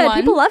watch season 1?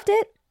 People loved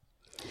it.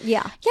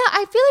 Yeah. Yeah,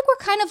 I feel like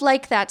we're kind of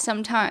like that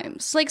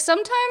sometimes. Like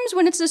sometimes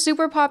when it's a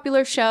super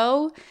popular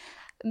show,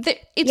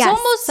 it's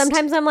almost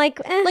sometimes I'm like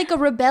like a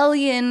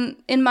rebellion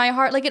in my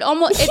heart. Like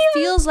it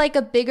feels like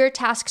a bigger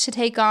task to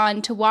take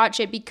on to watch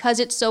it because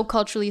it's so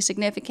culturally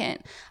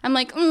significant. I'm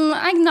like,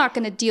 I'm not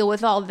going to deal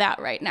with all that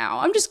right now.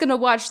 I'm just going to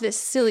watch this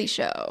silly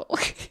show.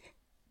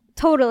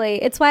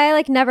 Totally. It's why I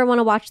like never want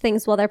to watch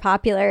things while they're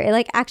popular.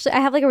 Like, actually, I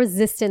have like a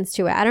resistance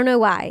to it. I don't know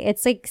why.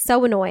 It's like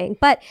so annoying.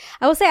 But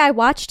I will say I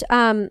watched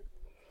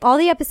all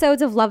the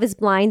episodes of Love is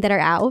Blind that are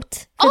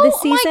out for this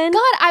season. Oh my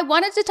God. I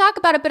wanted to talk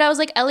about it, but I was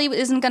like, Ellie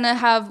isn't going to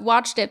have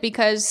watched it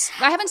because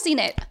I haven't seen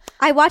it.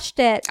 I watched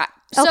it.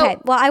 Okay.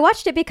 Well, I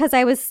watched it because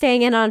I was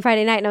staying in on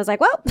Friday night and I was like,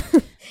 well.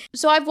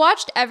 So I've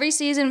watched every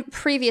season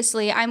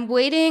previously. I'm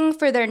waiting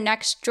for their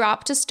next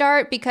drop to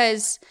start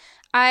because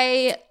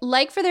I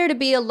like for there to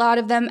be a lot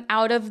of them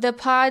out of the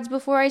pods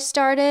before I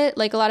start it.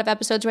 Like a lot of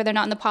episodes where they're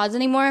not in the pods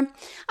anymore.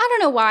 I don't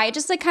know why. It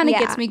just like kind of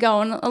gets me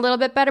going a little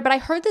bit better. But I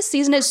heard this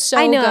season is so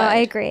good. I know. I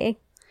agree.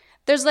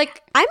 There's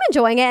like... I'm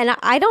enjoying it and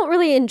I don't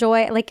really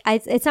enjoy it. Like,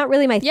 it's not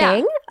really my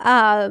thing.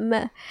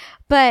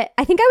 But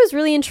I think I was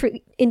really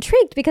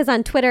intrigued because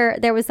on Twitter,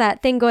 there was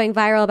that thing going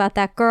viral about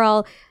that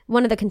girl,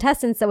 one of the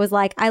contestants that was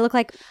like, I look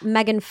like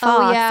Megan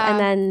Fox. Oh, yeah. And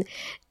then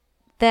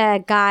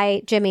the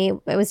guy, Jimmy,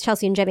 it was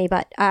Chelsea and Jimmy,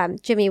 but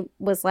Jimmy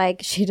was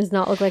like, she does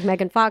not look like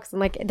Megan Fox. And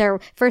like their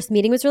first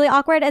meeting was really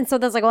awkward. And so I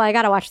was like, well, I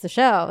got to watch the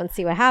show and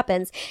see what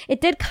happens. It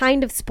did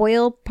kind of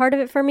spoil part of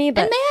it for me.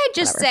 But and may I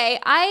just say,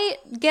 I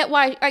get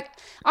why,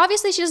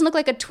 obviously she doesn't look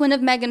like a twin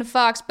of Megan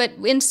Fox, but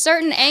in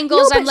certain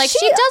angles, I'm like,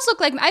 she does look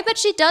like, I bet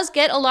she does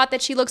get a lot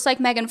that she looks like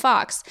Megan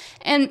Fox.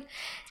 And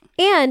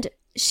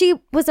she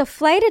was a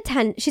flight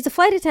attendant. She's a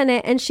flight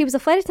attendant, and she was a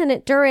flight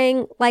attendant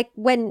during like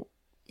when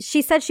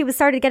she said she was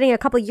started getting a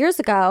couple years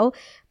ago,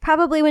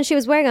 probably when she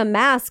was wearing a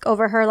mask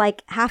over her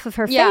like half of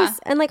her face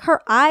and like her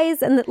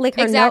eyes and like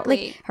her nose,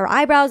 like her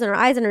eyebrows and her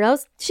eyes and her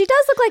nose. She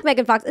does look like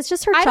Megan Fox. It's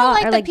just her jaw. I don't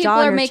like or, that like, people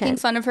jaw are or making chin.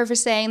 fun of her for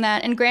saying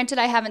that. And granted,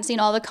 I haven't seen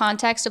all the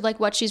context of like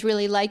what she's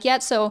really like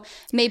yet. So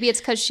maybe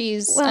it's because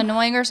she's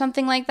annoying or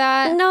something like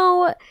that.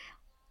 No.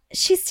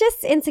 She's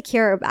just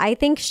insecure. I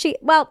think we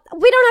don't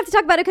have to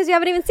talk about it because you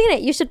haven't even seen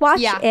it. You should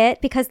watch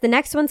it because the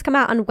next one's come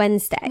out on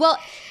Wednesday. Well,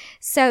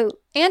 so.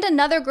 And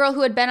another girl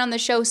who had been on the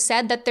show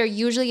said that they're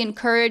usually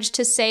encouraged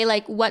to say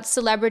like, what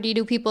celebrity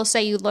do people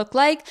say you look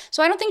like?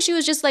 So I don't think she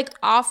was just like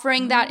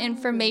offering that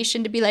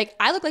information to be like,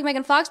 I look like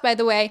Megan Fox, by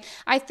the way.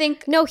 I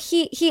think. No,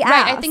 he asked.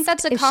 Right. I think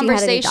that's a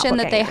conversation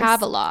that they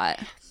have a lot.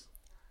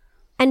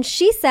 And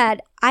she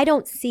said, I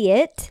don't see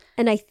it.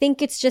 And I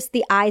think it's just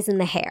the eyes and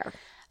the hair.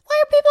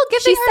 Why are people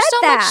giving her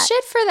so much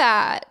shit for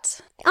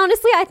that?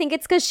 Honestly, I think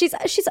it's because she's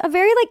a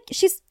very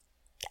like,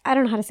 I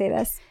don't know how to say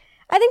this.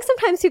 I think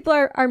sometimes people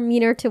are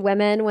meaner to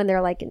women when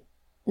they're like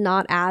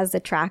not as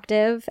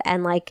attractive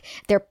and like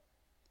they're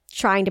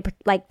trying to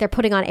like they're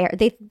putting on air.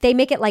 They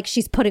make it like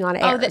she's putting on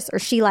airs or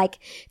she like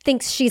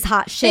thinks she's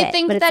hot shit. They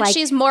think but that like,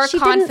 she's more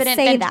confident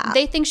than that.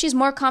 They think she's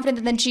more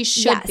confident than she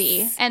should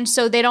be. And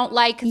so they don't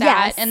like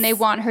that and they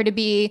want her to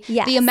be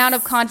the amount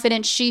of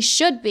confidence she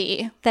should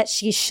be. That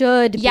she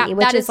should be,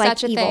 which that is like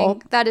such a evil.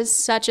 thing. That is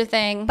such a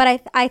thing. But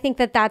I think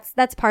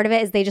that's part of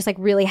it is they just like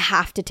really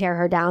have to tear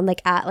her down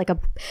like at like a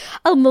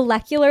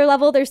molecular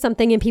level. There's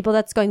something in people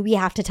that's going, we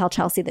have to tell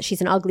Chelsea that she's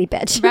an ugly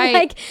bitch. Right.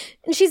 Like,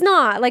 and she's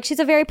not. Like, she's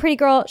a very pretty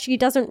girl. She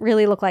doesn't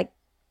really look like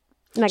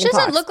Megan Fox. She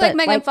doesn't look like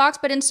Megan Fox,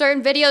 but in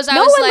certain videos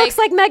no one looks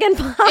like Megan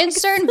Fox. In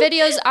certain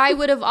videos, I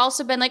would have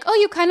also been like, oh,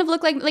 you kind of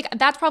look like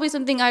that's probably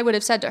something I would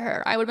have said to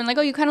her. I would have been like,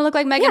 oh, you kind of look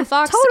like Megan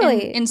Fox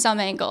totally. in some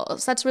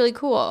angles. That's really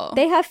cool.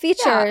 They have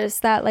features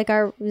that like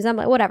are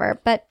resembling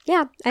whatever. But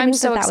yeah, I'm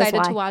so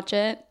excited to watch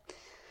it.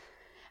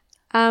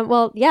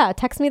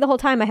 Text me the whole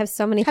time. I have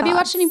so many Have thoughts. you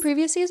watched any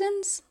previous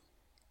seasons?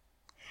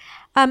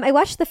 I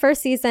watched the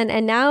first season,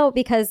 and now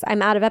because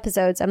I'm out of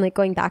episodes, I'm like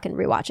going back and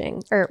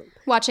rewatching or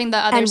watching the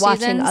other seasons.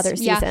 Watching other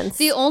seasons.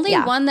 The only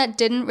one that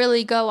didn't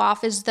really go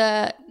off is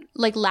the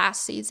like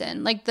last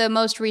season, like the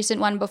most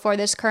recent one before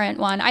this current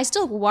one. I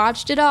still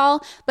watched it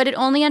all, but it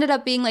only ended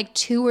up being like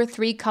 2 or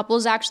 3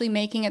 couples actually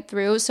making it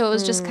through. So it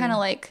was just kind of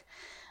like,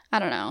 I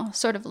don't know,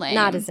 sort of lame.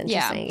 Not as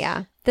interesting,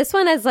 yeah. This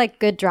one has like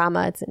good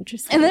drama. It's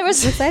interesting. And I'm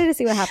excited to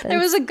see what happens. There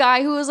was a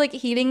guy who was like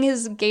heating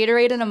his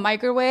Gatorade in a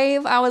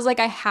microwave. I was like,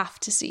 I have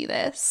to see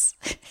this.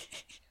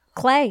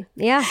 Clay,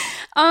 yeah.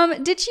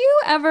 Did you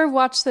ever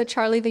watch the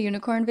Charlie the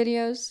Unicorn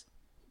videos?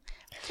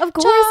 Of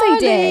course I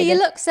did. You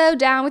look so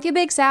down with your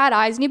big sad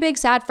eyes and your big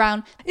sad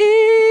frown.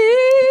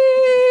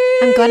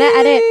 I'm gonna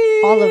edit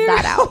all of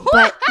that out.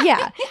 But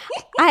yeah,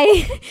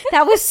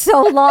 that was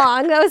so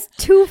long. That was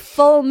 2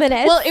 full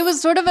minutes. Well, it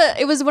was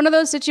one of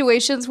those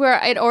situations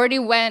where it already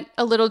went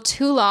a little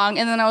too long,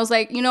 and then I was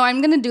like,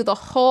 I'm gonna do the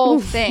whole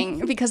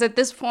thing because at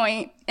this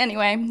point,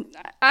 anyway,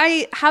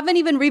 I haven't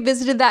even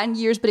revisited that in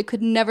years, but it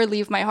could never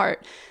leave my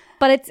heart.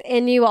 But it's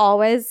in you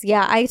always.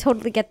 Yeah, I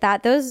totally get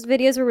that. Those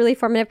videos were really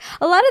formative.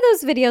 A lot of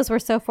those videos were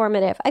so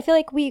formative. I feel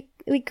like we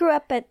grew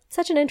up at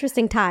such an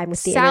interesting time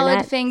with the Salad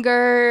internet.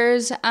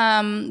 fingers,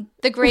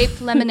 the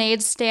grape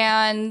lemonade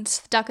stand,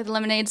 duck at the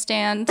lemonade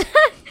stand.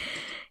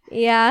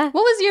 Yeah.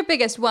 What was your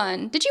biggest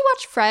one? Did you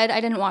watch Fred?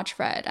 I didn't watch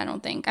Fred, I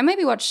don't think. I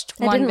maybe watched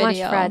one video, watch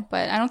Fred.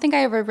 But I don't think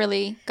I ever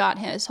really got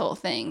his whole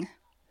thing.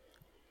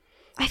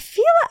 I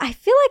feel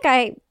like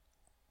I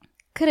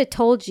could have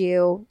told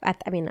you,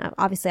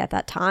 obviously at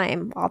that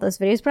time, all those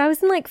videos, but I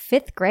was in like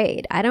 5th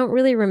grade. I don't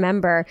really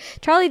remember.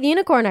 Charlie the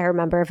Unicorn, I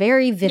remember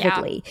very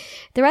vividly. Yeah.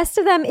 The rest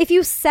of them, if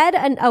you said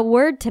a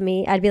word to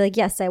me, I'd be like,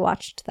 yes, I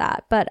watched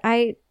that. But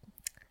I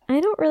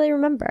don't really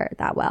remember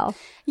that well.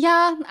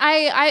 Yeah,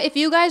 I if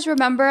you guys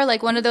remember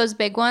like one of those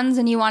big ones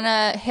and you want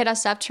to hit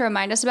us up to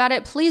remind us about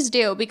it, please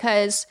do,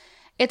 because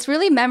it's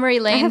really memory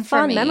lane I have for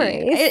fond me.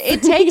 memories.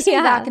 It takes me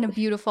back in a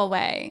beautiful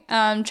way.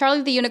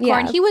 Charlie the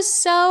Unicorn, he was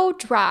so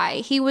dry.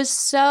 He was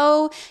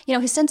so,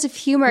 his sense of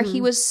humor, he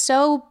was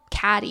so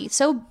catty,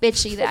 so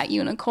bitchy, that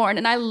unicorn.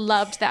 And I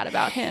loved that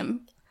about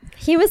him.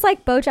 He was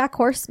like BoJack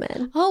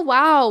Horseman. Oh,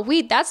 wow.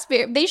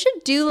 They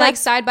should do like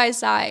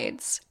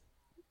side-by-sides.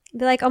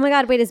 Be like, oh my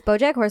God, wait, is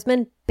BoJack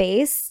Horseman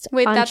based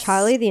on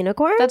Charlie the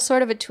Unicorn? That's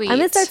sort of a tweet. I'm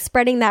going to start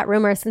spreading that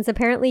rumor since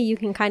apparently you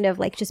can kind of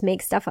like just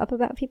make stuff up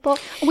about people.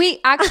 Can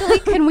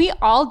we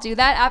all do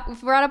that?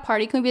 If we're at a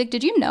party, can we be like,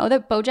 did you know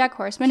that BoJack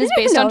Horseman is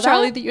based on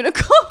Charlie the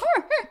Unicorn?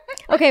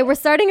 Okay, we're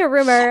starting a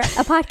rumor,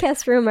 a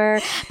podcast rumor,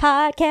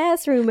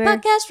 podcast rumor.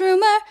 Podcast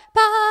rumor,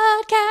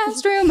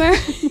 podcast rumor.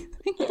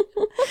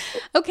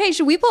 Okay,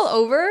 should we pull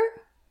over?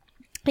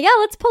 Yeah,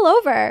 let's pull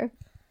over.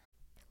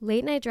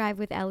 Late Night Drive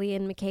with Ellie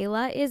and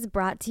Michaela is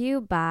brought to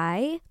you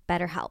by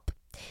BetterHelp.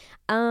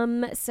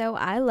 So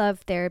I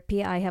love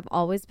therapy. I have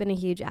always been a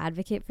huge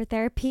advocate for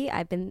therapy.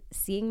 I've been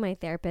seeing my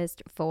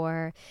therapist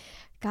for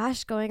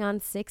gosh, going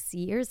on 6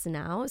 years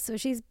now. So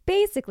she's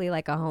basically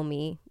like a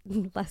homie,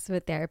 less of a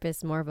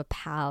therapist, more of a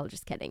pal.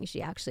 Just kidding.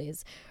 She actually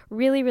is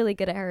really, really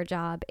good at her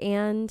job.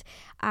 And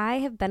I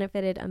have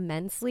benefited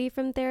immensely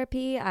from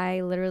therapy.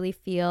 I literally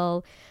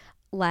feel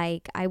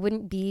like I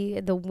wouldn't be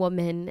the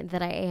woman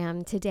that I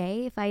am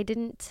today if I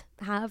didn't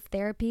have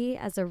therapy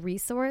as a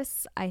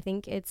resource. I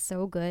think it's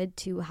so good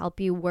to help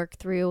you work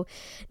through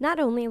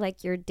not only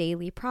like your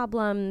daily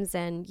problems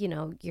and, you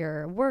know,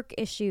 your work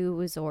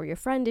issues or your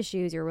friend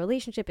issues, your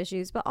relationship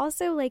issues, but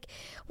also like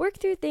work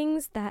through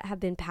things that have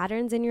been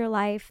patterns in your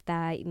life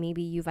that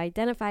maybe you've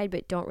identified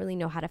but don't really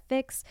know how to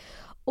fix,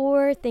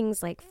 or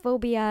things like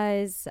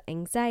phobias,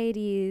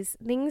 anxieties,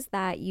 things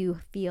that you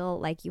feel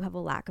like you have a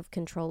lack of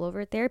control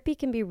over. Therapy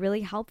can be really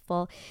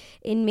helpful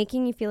in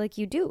making you feel like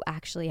you do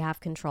actually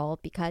have control,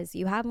 because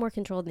you have more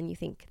control than you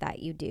think that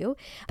you do.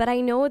 But I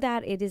know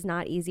that it is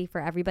not easy for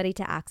everybody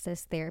to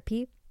access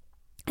therapy.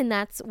 And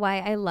that's why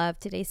I love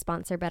today's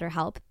sponsor,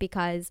 BetterHelp,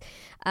 because,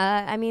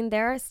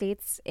 there are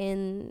states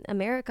in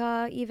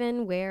America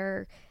even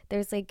where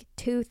there's like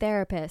 2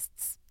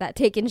 therapists that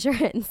take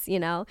insurance, you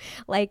know,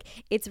 like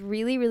it's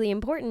really, really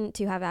important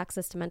to have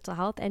access to mental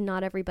health, and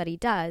not everybody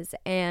does.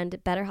 And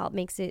BetterHelp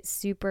makes it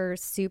super,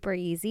 super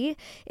easy.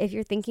 If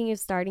you're thinking of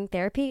starting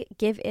therapy,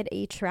 give it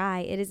a try.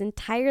 It is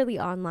entirely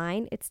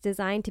online. It's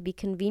designed to be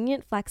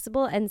convenient,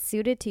 flexible, and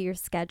suited to your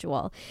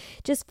schedule.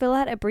 Just fill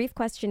out a brief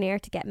questionnaire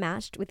to get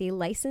matched with a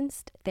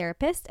licensed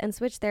therapist and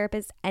switch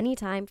therapists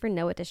anytime for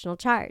no additional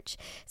charge.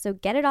 So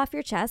get it off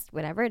your chest,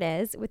 whatever it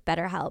is, with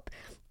BetterHelp.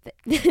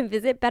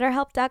 Visit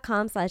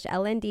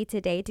betterhelp.com/LND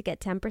today to get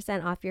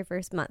 10% off your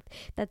first month.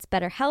 That's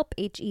BetterHelp,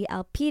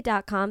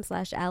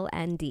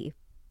 HELP.com/LND.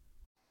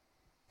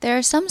 There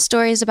are some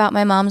stories about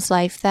my mom's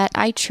life that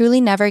I truly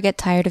never get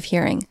tired of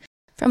hearing.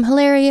 From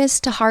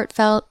hilarious to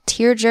heartfelt,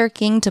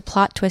 tear-jerking to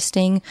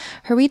plot-twisting,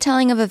 her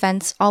retelling of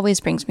events always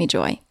brings me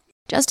joy.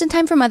 Just in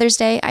time for Mother's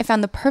Day, I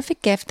found the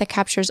perfect gift that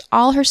captures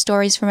all her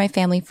stories for my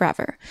family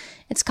forever.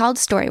 It's called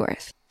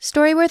Storyworth.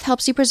 Storyworth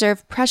helps you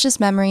preserve precious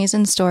memories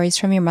and stories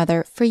from your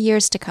mother for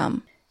years to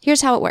come.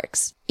 Here's how it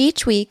works.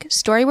 Each week,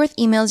 Storyworth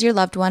emails your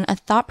loved one a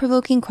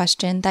thought-provoking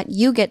question that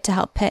you get to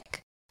help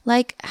pick.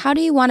 Like, how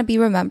do you want to be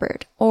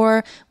remembered?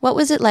 Or, what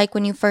was it like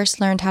when you first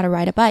learned how to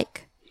ride a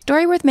bike?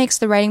 Storyworth makes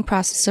the writing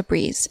process a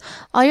breeze.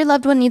 All your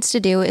loved one needs to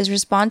do is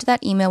respond to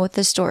that email with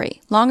the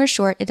story. Long or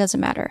short, it doesn't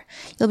matter.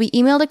 You'll be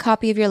emailed a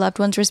copy of your loved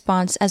one's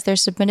response as they're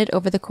submitted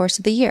over the course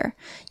of the year.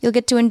 You'll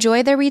get to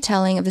enjoy their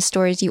retelling of the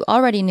stories you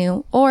already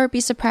knew, or be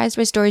surprised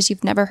by stories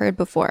you've never heard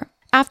before.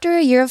 After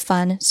a year of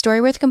fun,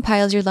 Storyworth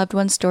compiles your loved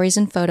one's stories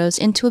and photos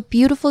into a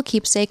beautiful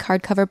keepsake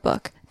hardcover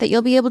book that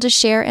you'll be able to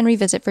share and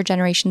revisit for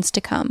generations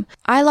to come.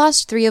 I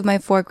lost 3 of my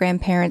 4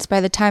 grandparents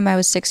by the time I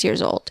was 6 years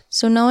old,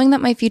 so knowing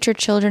that my future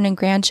children and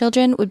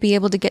grandchildren would be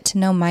able to get to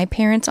know my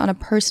parents on a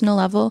personal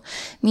level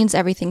means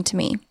everything to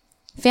me.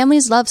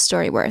 Families love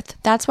Storyworth.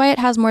 That's why it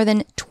has more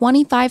than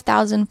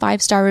 25,000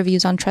 5-star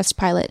reviews on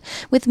Trustpilot,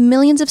 with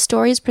millions of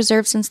stories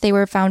preserved since they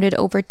were founded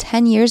over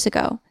 10 years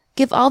ago.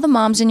 Give all the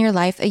moms in your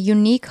life a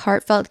unique,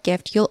 heartfelt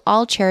gift you'll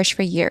all cherish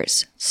for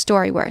years.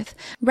 Storyworth.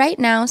 Right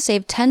now,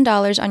 save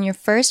 $10 on your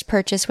first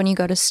purchase when you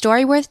go to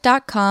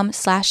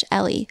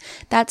storyworth.com/Ellie.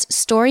 That's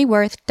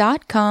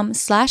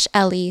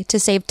storyworth.com/Ellie to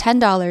save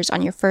 $10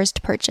 on your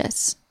first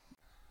purchase.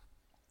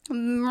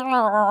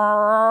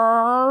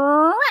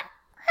 Wow.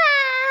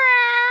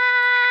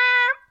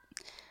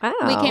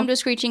 We came to a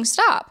screeching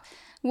stop.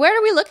 What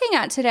are we looking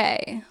at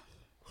today?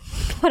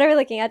 What are we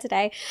looking at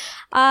today?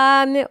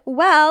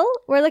 Well,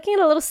 we're looking at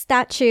a little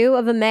statue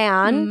of a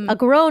man, a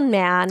grown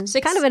man,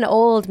 kind of an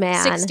old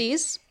man.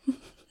 60s.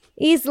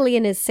 Easily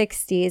in his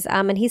 60s.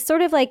 And he's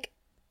sort of like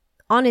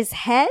on his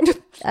head.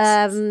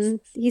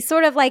 He's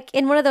sort of like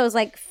in one of those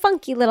like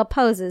funky little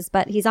poses,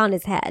 but he's on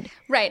his head.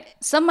 Right.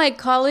 Some might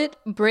call it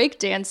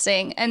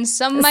breakdancing, and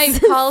some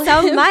might call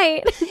him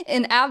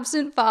an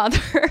absent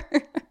father.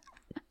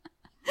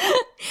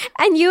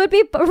 And you would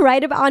be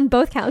right on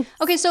both counts.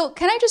 Okay, so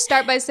can I just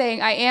start by saying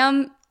I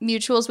am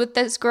mutuals with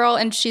this girl,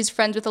 and she's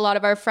friends with a lot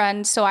of our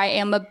friends, so I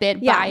am a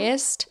bit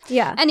biased.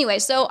 Yeah. Anyway,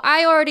 so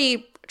I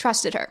already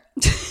trusted her.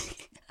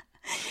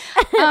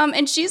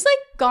 And she's like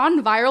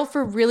gone viral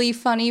for really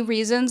funny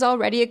reasons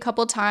already a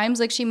couple times.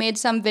 Like she made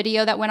some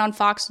video that went on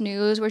Fox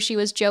News where she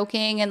was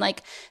joking and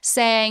like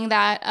saying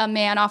that a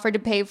man offered to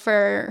pay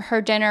for her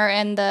dinner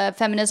and the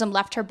feminism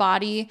left her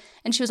body.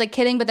 And she was like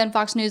kidding, but then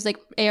Fox News like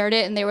aired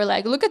it and they were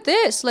like, look at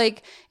this.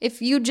 Like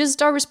if you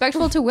just are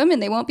respectful to women,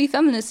 they won't be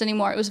feminists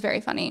anymore. It was very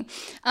funny.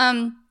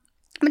 But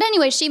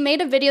anyway, she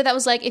made a video that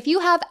was like, if you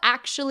have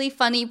actually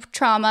funny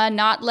trauma,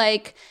 not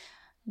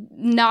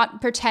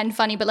pretend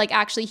funny, but like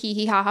actually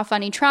hee ha ha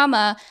funny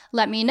trauma,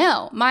 let me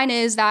know. Mine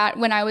is that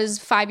when I was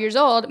 5 years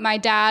old, my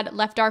dad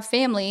left our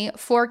family,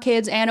 4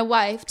 kids and a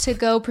wife, to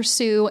go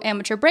pursue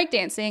amateur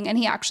breakdancing, and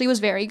he actually was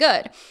very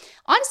good.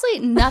 Honestly,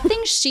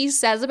 nothing she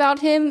says about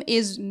him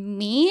is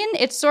mean.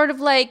 It sort of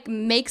like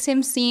makes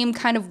him seem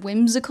kind of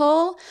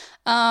whimsical.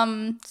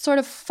 sort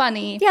of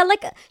funny. Yeah,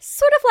 like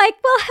sort of like,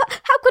 well,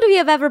 how could he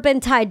have ever been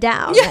tied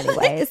down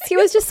anyways? He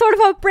was just sort of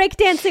a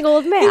breakdancing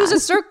old man. He was a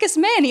circus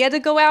man. He had to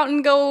go out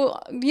and go,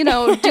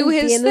 do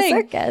his in thing.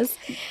 The circus.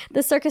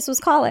 The circus was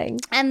calling.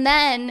 And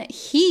then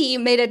he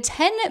made a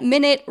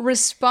 10-minute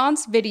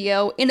response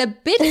video in a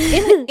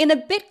in a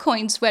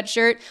Bitcoin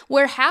sweatshirt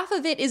where half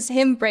of it is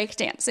him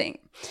breakdancing.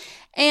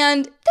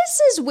 And this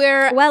is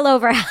where well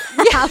over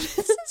half.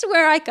 This is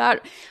where I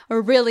got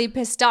really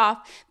pissed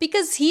off,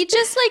 because he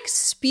just like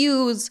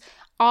spews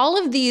all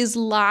of these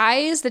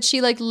lies that she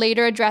like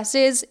later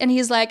addresses, and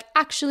he's like,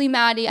 actually,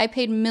 Maddie, I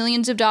paid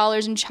millions of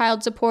dollars in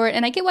child support,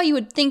 and I get why you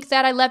would think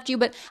that I left you,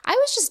 but I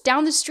was just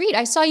down the street.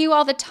 I saw you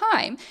all the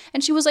time.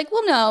 And she was like,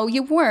 well, no,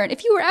 you weren't.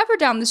 If you were ever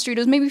down the street,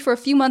 it was maybe for a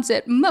few months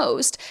at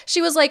most.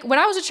 She was like, when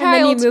I was a child,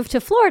 and then you moved to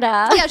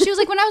Florida. Yeah, she was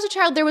like, when I was a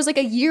child, there was like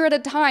a year at a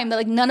time that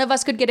like none of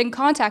us could get in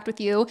contact with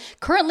you.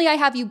 Currently, I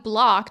have you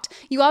blocked.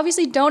 You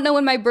obviously don't know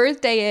when my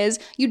birthday is.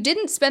 You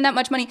didn't spend that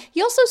much money.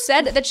 He also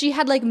said that she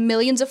had like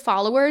millions of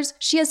followers.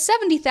 She has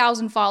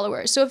 70,000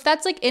 followers. So if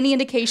that's like any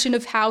indication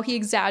of how he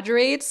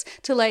exaggerates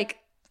to like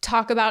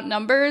talk about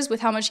numbers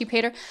with how much he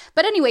paid her.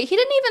 But anyway, he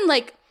didn't even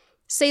like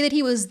say that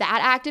he was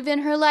that active in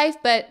her life,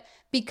 but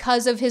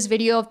because of his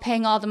video of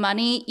paying all the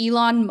money,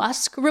 Elon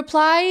Musk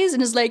replies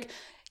and is like,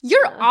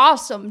 you're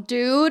awesome,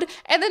 dude.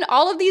 And then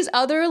all of these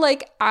other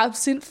like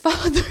absent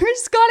fathers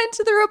got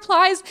into the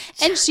replies,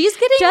 and she's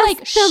getting just like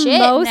the shit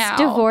most now.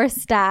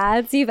 divorced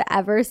dads you've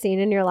ever seen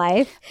in your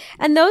life.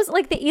 And those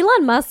like the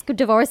Elon Musk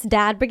divorced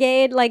dad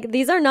brigade, like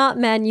these are not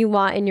men you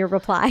want in your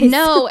replies.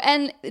 No,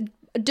 and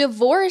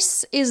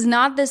divorce is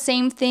not the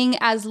same thing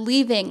as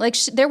leaving. Like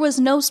there was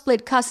no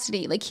split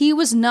custody. Like he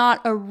was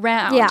not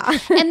around. Yeah.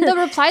 And the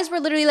replies were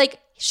literally like,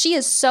 she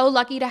is so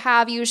lucky to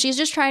have you. She's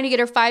just trying to get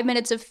her 5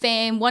 minutes of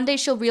fame. One day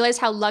she'll realize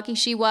how lucky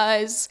she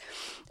was.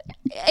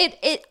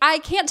 I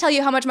can't tell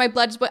you how much my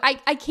blood is, but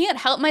I can't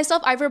help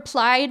myself. I've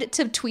replied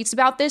to tweets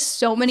about this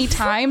so many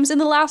times in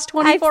the last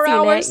 24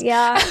 hours. It,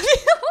 yeah.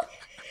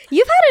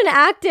 You've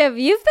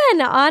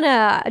been on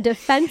a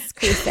defense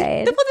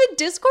crusade. Well, the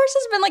discourse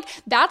has been like,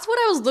 that's what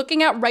I was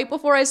looking at right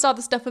before I saw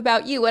the stuff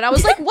about you. And I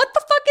was like, what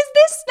the fuck is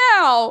this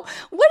now?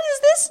 What is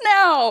this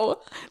now?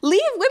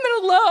 Leave women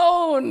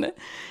alone.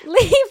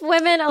 Leave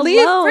women alone.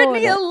 Leave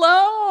Britney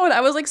alone.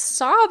 I was like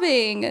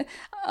sobbing.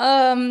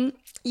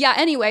 Yeah,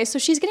 anyway, so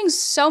she's getting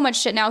so much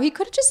shit now. He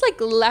could have just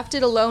like left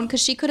it alone,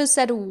 because she could have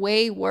said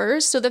way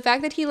worse. So the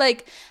fact that he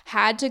like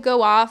had to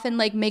go off and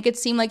like make it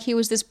seem like he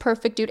was this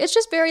perfect dude, it's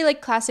just very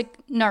like classic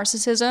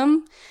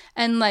narcissism.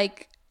 And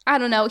like, I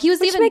don't know.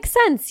 Which makes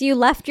sense. You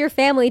left your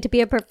family to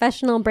be a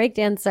professional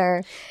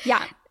breakdancer.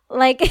 Yeah.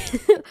 Like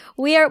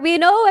we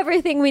know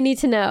everything we need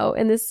to know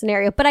in this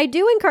scenario. But I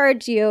do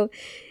encourage you,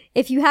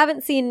 if you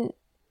haven't seen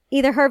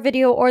either her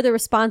video or the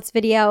response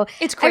video,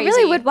 it's crazy. I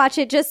really would watch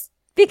it just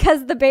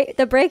because the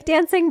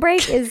breakdancing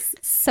break is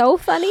so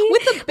funny.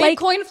 With the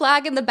Bitcoin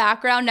flag in the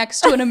background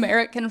next to an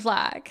American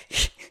flag.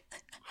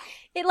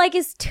 It like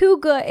is too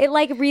good. It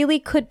like really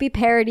could be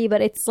parody, but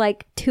it's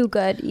like too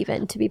good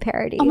even to be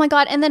parody. Oh my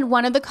God. And then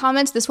one of the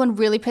comments, this one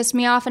really pissed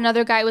me off.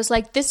 Another guy was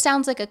like, this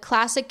sounds like a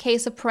classic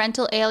case of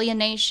parental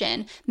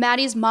alienation.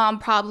 Maddie's mom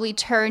probably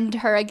turned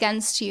her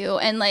against you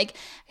and like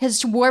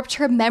has warped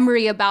her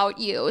memory about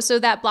you, so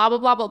that blah, blah,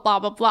 blah, blah, blah,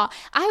 blah, blah.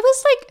 I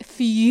was like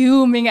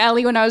fuming,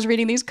 Ellie, when I was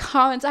reading these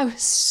comments. I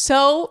was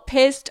so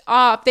pissed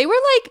off. They were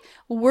like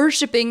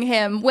worshiping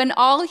him when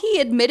all he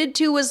admitted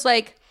to was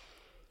like,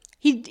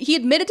 He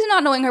admitted to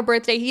not knowing her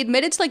birthday. He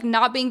admitted to like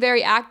not being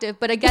very active,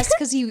 but I guess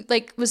because he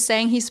like was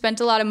saying he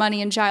spent a lot of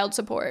money in child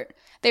support.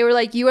 They were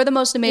like, you are the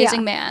most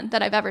amazing man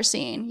that I've ever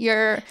seen.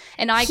 You're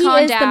an icon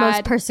dad. He is the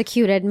most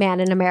persecuted man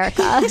in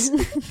America.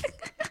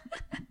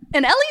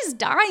 And Ellie's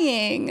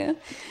dying.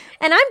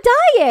 And I'm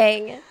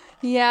dying.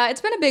 Yeah, it's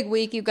been a big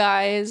week, you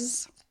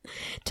guys.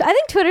 I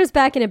think Twitter's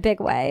back in a big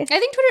way. I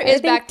think Twitter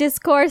is back.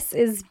 Discourse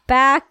is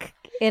back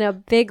in a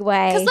big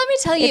way. Because let me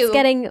tell you, it's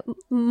getting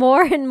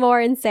more and more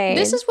insane.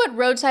 This is what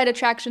roadside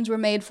attractions were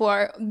made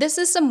for. This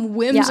is some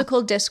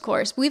whimsical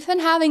discourse. We've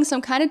been having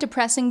some kind of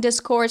depressing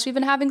discourse. We've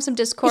been having some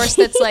discourse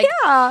that's like,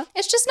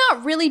 it's just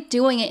not really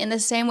doing it in the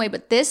same way.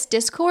 But this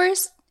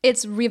discourse,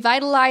 it's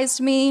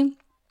revitalized me.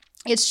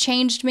 It's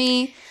changed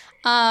me.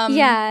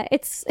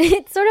 It's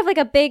sort of like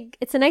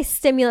it's a nice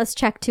stimulus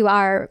check to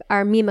our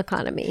meme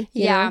economy.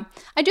 You know?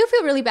 I do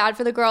feel really bad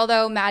for the girl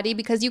though, Maddie,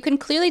 because you can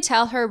clearly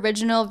tell her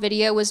original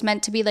video was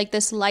meant to be like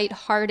this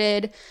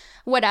lighthearted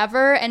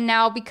whatever, and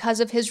now because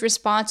of his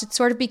response, it's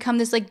sort of become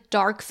this like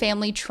dark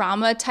family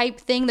trauma type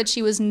thing that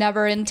she was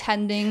never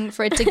intending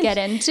for it to get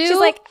into. She's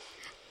like,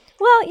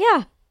 well,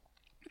 yeah.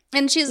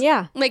 And she's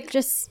like,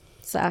 just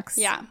sucks.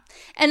 Yeah.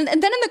 And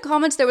then in the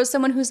comments, there was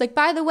someone who's like,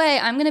 by the way,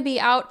 I'm going to be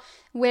out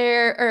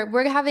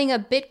we're having a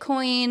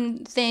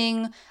Bitcoin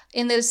thing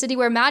in the city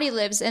where Maddie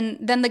lives. And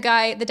then the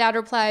dad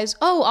replies,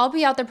 oh, I'll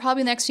be out there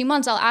probably next few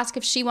months. I'll ask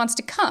if she wants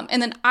to come.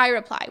 And then I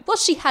reply, well,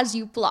 she has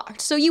you blocked,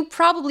 so you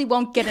probably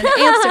won't get an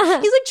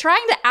answer. He's like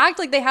trying to act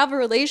like they have a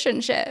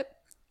relationship.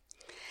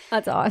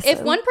 That's awesome.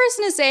 If one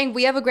person is saying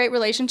we have a great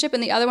relationship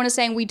and the other one is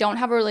saying we don't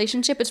have a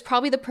relationship, it's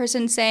probably the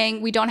person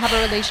saying we don't have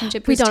a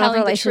relationship who's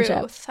telling the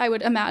truth, I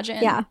would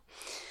imagine. Yeah.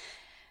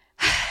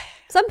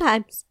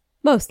 Sometimes.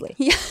 Mostly.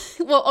 Yeah.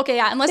 Well, okay,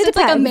 yeah. Unless it's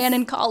like a man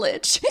in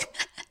college.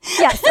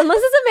 Yes, unless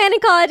it's a man in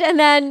college, and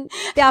then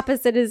the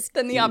opposite is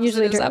then the opposite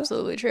usually is true.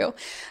 absolutely true.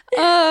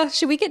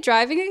 Should we get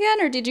driving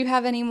again, or did you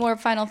have any more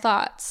final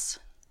thoughts?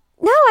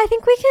 No, I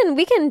think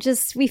we can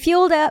just, we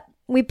fueled up,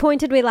 we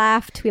pointed, we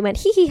laughed, we went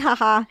hee hee ha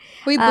ha.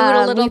 We booed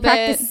a little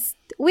bit.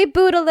 We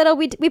booed a little.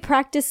 We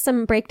practiced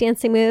some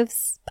breakdancing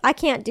moves. I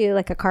can't do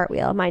like a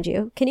cartwheel, mind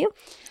you. Can you?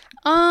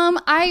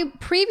 I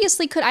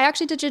previously could. I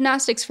actually did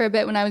gymnastics for a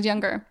bit when I was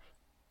younger.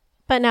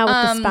 But now with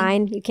the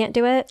spine, you can't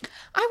do it?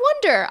 I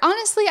wonder.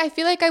 Honestly, I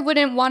feel like I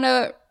wouldn't want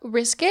to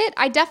risk it.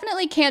 I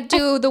definitely can't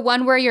do the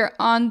one where you're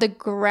on the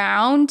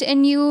ground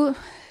and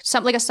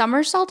like a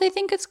somersault, I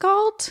think it's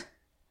called.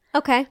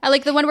 Okay. I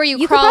like the one where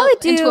you crawl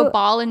into a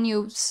ball and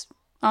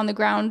on the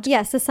ground.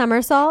 Yes, a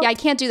somersault. Yeah, I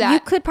can't do that.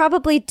 You could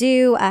probably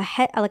do a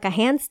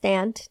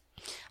handstand.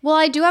 Well,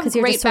 I do have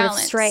great sort of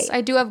balance. straight, I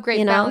do have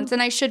great balance,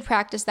 and I should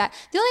practice that.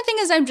 The only thing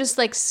is I'm just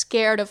like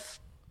scared of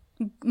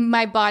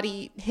my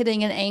body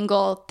hitting an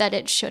angle that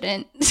it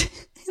shouldn't.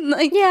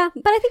 Like, yeah,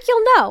 but I think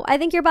you'll know. I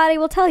think your body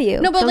will tell you.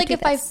 No, but like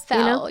if I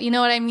fell, you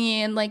know what I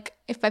mean? Like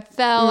if I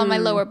fell on my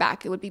lower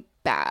back, it would be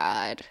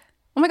bad.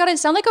 Oh my God, I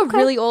sound like a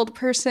really old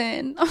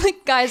person. I'm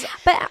like, guys.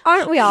 But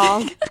aren't we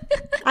all?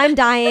 I'm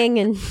dying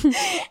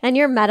and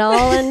you're metal,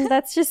 and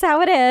that's just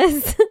how it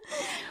is.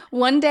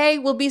 One day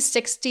we'll be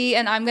 60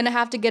 and I'm going to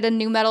have to get a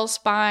new metal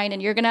spine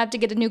and you're going to have to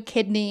get a new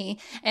kidney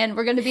and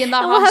we're going to be in the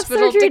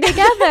hospital we'll have surgery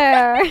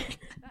together.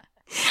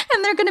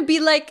 And they're going to be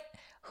like,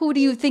 who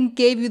do you think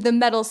gave you the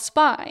metal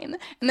spine?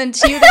 And then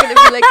to you, they're going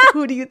to be like,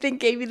 who do you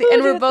think gave you the...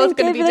 And we're both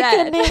going to be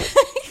dead.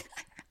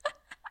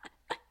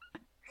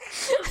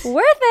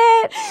 Worth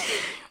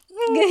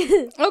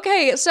it.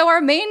 Okay, so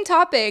our main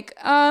topic,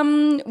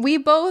 we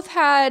both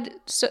had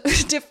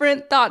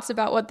different thoughts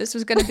about what this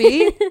was going to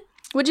be.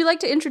 Would you like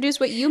to introduce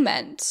what you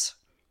meant?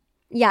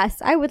 Yes,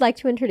 I would like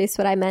to introduce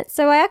what I meant.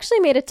 So I actually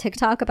made a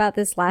TikTok about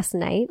this last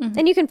night. Mm-hmm.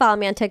 And you can follow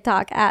me on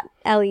TikTok at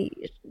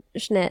Ellie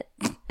Schnitt,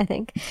 I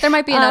think. There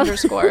might be an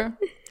underscore.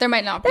 There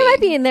might not be. There might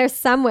be in there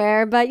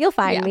somewhere, but you'll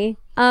find me.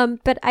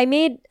 But I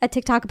made a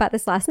TikTok about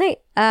this last night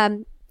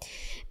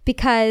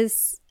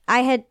because I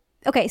had...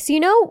 Okay,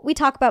 so we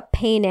talk about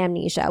pain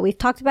amnesia. We've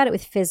talked about it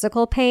with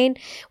physical pain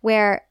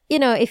where,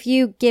 if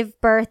you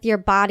give birth, your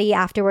body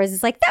afterwards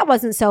is like, that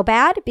wasn't so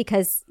bad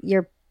because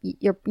you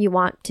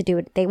want to do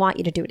it. They want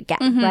you to do it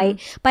again, right?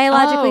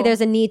 Biologically,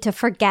 there's a need to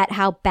forget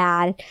how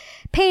bad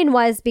pain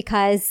was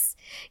because,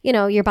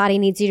 your body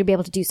needs you to be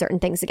able to do certain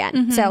things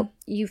again. So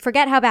you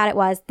forget how bad it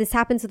was. This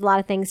happens with a lot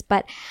of things,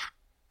 but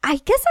I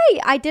guess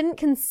I didn't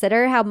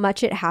consider how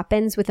much it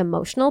happens with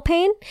emotional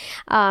pain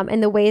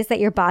and the ways that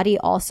your body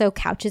also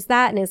couches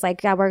that and is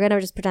like, yeah, we're going to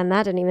just pretend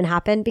that didn't even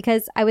happen,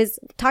 because I was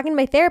talking to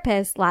my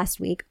therapist last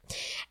week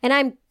and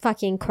I'm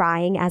fucking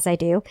crying as I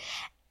do.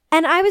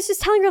 And I was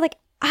just telling her, like,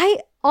 I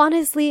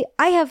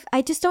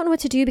just don't know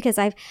what to do because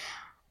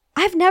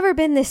I've never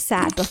been this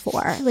sad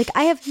before. Like,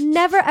 I have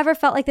never, ever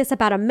felt like this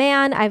about a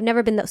man. I've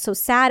never been so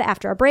sad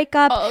after a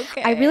breakup.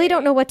 Okay. I really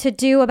don't know what to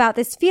do about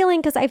this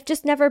feeling because I've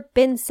just never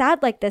been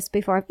sad like this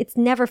before. It's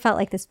never felt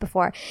like this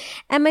before.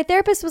 And my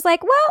therapist was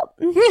like, well,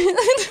 and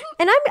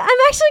I'm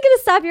actually going to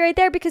stop you right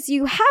there because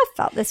you have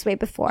felt this way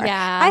before.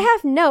 Yeah. I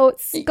have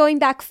notes going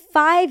back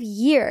 5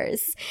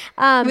 years.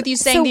 With you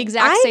saying the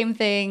exact same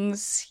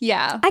things.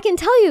 Yeah. I can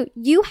tell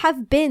you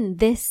have been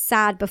this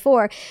sad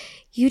before.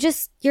 You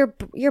just,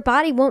 your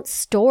body won't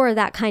store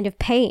that kind of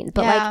pain.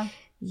 But like,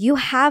 you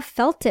have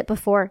felt it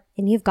before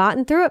and you've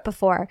gotten through it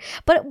before.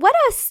 But what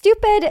a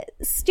stupid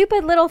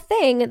little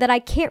thing that I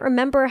can't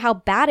remember how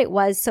bad it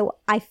was. So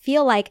I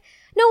feel like,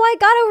 no, I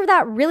got over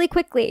that really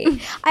quickly.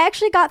 I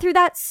actually got through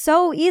that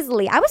so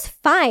easily. I was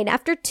fine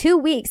after 2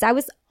 weeks. I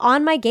was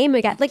on my game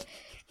again. Like,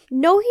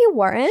 no, you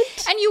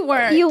weren't. And you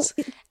weren't.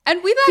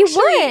 And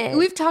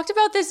we've talked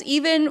about this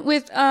even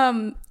with,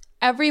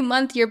 every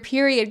month your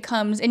period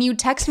comes and you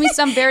text me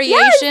some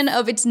variation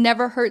of it's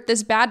never hurt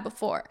this bad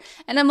before.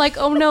 And I'm like,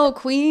 oh no,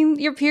 queen,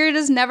 your period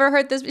has never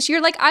hurt this.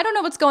 You're like, I don't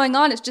know what's going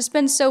on. It's just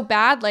been so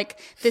bad like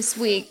this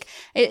week.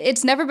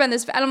 It's never been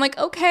this bad. I'm like,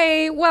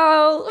 okay,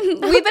 well,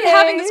 we've been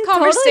having this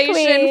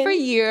conversation for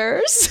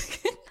years.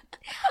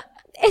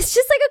 It's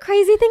just like a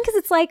crazy thing because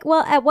it's like,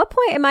 well, at what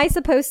point am I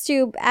supposed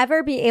to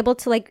ever be able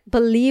to like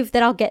believe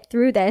that I'll get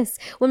through this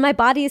when my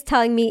body is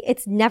telling me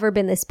it's never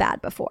been this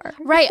bad before?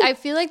 Right. I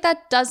feel like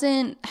that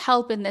doesn't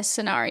help in this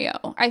scenario.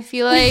 I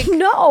feel like...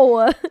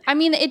 No. I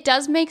mean, it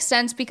does make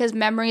sense because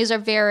memories are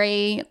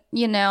very,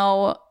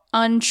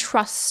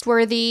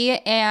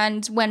 untrustworthy.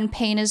 And when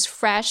pain is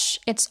fresh,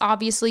 it's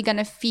obviously going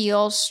to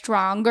feel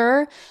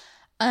stronger.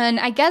 And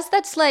I guess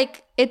that's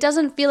like, it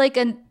doesn't feel like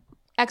an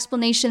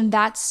explanation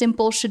that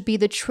simple should be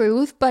the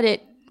truth, but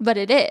it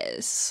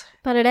is.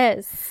 But it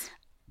is.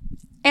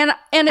 And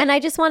I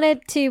just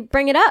wanted to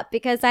bring it up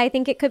because I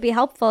think it could be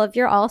helpful if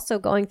you're also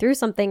going through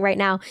something right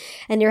now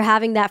and you're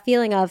having that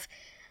feeling of,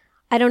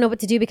 I don't know what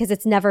to do because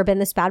it's never been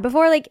this bad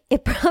before. Like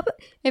it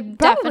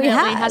probably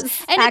has.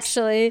 And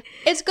actually,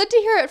 it's good to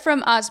hear it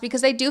from us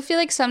because I do feel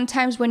like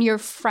sometimes when your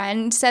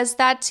friend says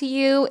that to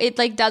you, it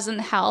like doesn't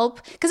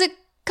help because it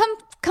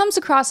comes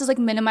across as like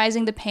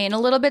minimizing the pain a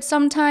little bit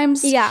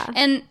sometimes. Yeah.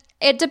 And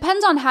it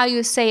depends on how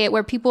you say it,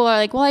 where people are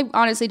like, well, I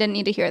honestly didn't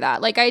need to hear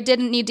that. Like, I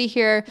didn't need to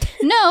hear,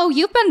 no,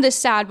 you've been this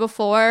sad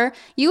before.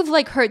 You've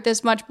like hurt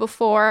this much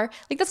before.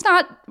 Like, that's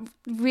not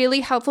really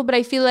helpful, but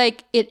I feel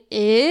like it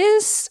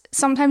is.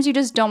 Sometimes you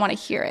just don't want to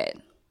hear it.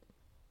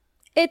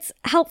 It's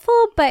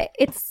helpful, but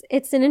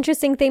it's an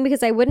interesting thing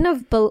because I wouldn't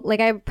have,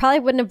 I probably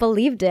wouldn't have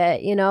believed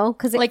it, you know?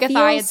 Because it like feels if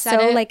I had said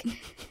so it. like...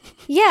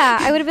 Yeah,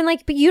 I would have been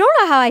like, but you don't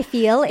know how I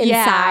feel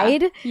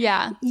inside.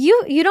 Yeah.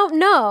 You don't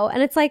know.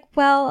 And it's like,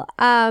 well,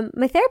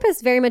 my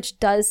therapist very much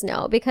does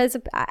know because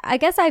I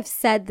guess I've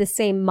said the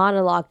same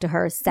monologue to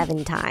her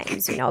 7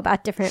 times, you know,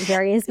 about different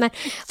various men.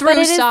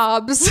 Through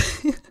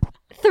sobs.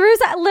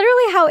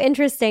 Literally how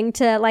interesting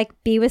to like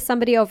be with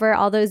somebody over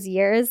all those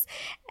years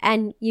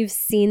and you've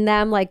seen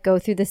them like go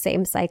through the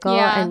same cycle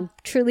and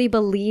truly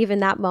believe in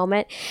that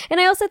moment. And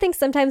I also think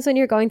sometimes when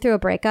you're going through a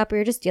breakup or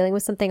you're just dealing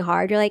with something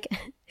hard, you're like,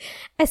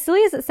 as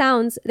silly as it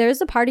sounds, there's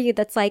a part of you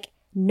that's like,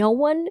 no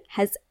one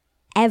has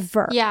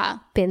ever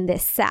been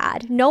this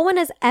sad. No one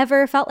has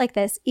ever felt like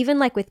this, even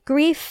like with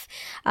grief,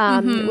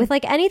 with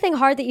like anything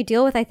hard that you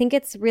deal with. I think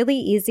it's really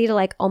easy to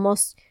like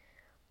almost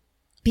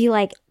be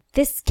like,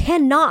 this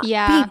cannot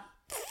be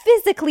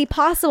physically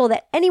possible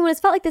that anyone has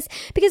felt like this.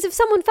 Because if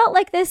someone felt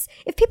like this,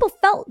 if people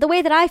felt the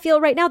way that I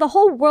feel right now, the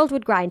whole world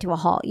would grind to a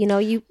halt. You know,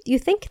 you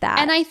think that.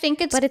 And I think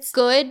it's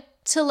good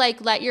to like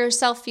let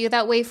yourself feel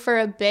that way for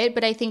a bit,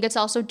 but I think it's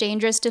also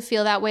dangerous to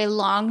feel that way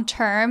long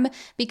term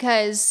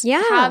because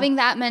having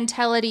that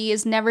mentality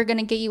is never going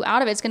to get you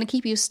out of it. It's going to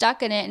keep you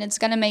stuck in it and it's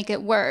going to make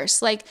it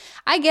worse. Like,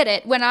 I get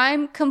it. When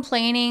I'm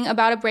complaining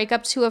about a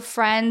breakup to a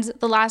friend,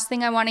 the last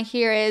thing I want to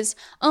hear is,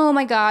 oh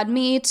my God,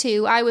 me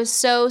too. I was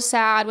so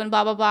sad when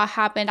blah, blah, blah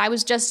happened. I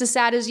was just as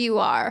sad as you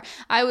are.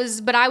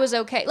 But I was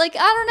okay. Like, I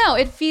don't know.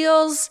 It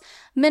feels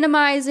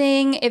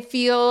minimizing. It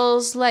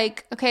feels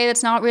like, okay,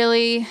 that's not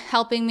really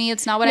helping me.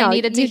 It's not what I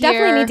needed to hear. You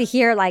definitely need to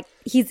hear like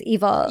he's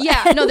evil.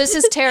 Yeah, no, this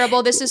is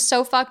terrible. This is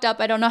so fucked up.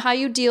 I don't know how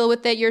you deal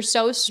with it. You're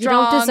so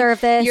strong. You don't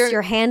deserve this.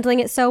 You're handling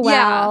it so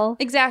well.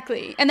 Yeah,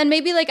 exactly. And then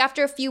maybe like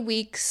after a few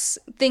weeks,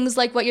 things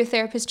like what your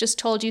therapist just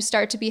told you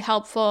start to be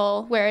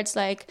helpful, where it's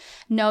like,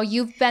 no,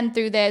 you've been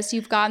through this.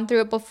 You've gone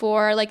through it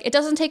before. Like, it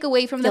doesn't take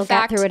away from the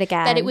fact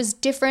that it was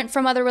different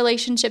from other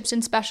relationships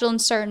and special in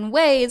certain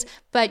ways,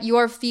 but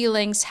your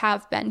feelings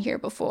have been here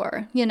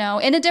before, you know,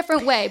 in a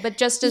different way, but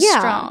just as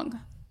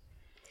strong.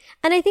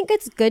 And I think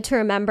it's good to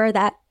remember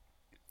that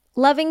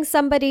loving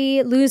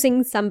somebody,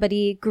 losing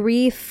somebody,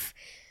 grief,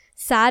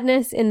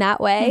 sadness in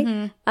that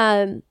way,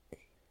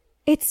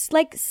 it's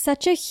like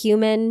such a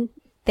human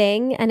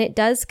thing, and it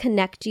does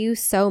connect you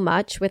so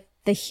much with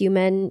the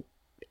human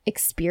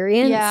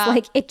experience.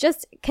 Like, it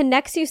just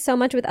connects you so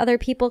much with other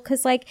people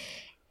because like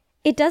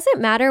it doesn't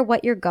matter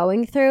what you're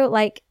going through.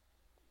 Like,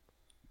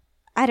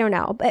 I don't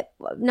know, but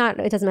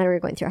it doesn't matter what you're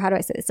going through. How do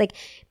I say this? Like,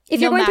 if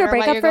you're going through a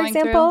breakup, for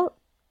example,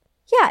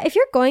 if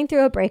you're going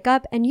through a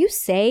breakup and you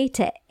say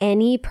to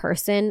any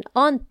person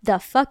on the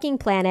fucking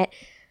planet,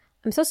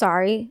 I'm so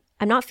sorry,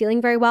 I'm not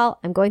feeling very well,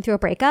 I'm going through a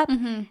breakup,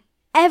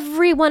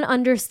 everyone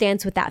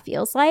understands what that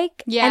feels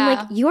like. And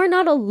like, you're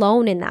not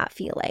alone in that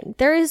feeling.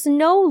 There is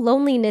no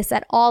loneliness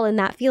at all in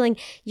that feeling.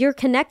 You're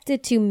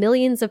connected to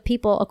millions of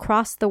people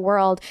across the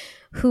world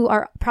who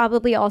are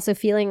probably also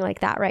feeling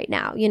like that right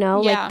now, you know?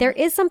 Like, there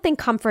is something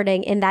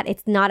comforting in that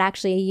it's not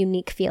actually a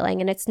unique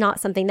feeling, and it's not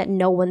something that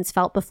no one's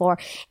felt before,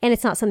 and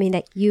it's not something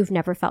that you've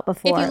never felt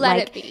before. If you let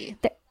it be.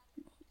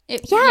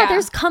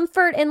 There's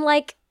comfort in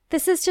like,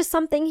 this is just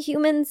something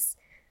humans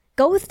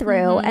go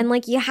through, and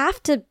like, you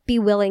have to be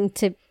willing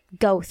to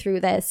go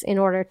through this in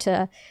order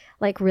to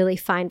like really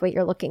find what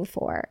you're looking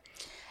for.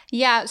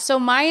 Yeah, so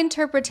my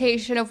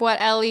interpretation of what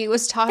Ellie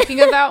was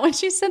talking about when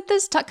she said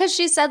this, because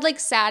she said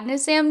like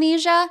sadness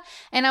amnesia,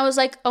 and I was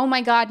like, oh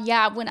my God,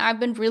 yeah, when I've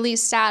been really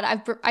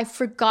sad, I've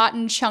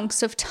forgotten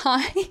chunks of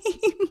time. And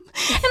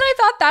I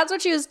thought that's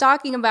what she was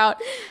talking about.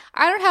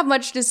 I don't have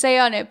much to say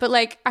on it, but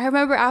like, I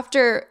remember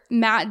after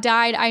Matt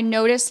died, I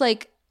noticed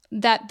like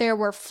that there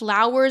were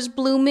flowers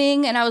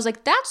blooming, and I was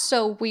like, that's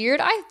so weird.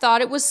 I thought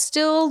it was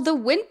still the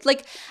wind.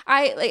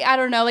 I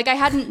don't know, like I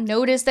hadn't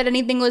noticed that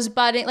anything was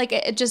budding. Like,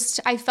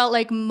 I felt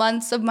like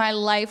months of my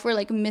life were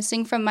like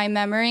missing from my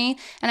memory,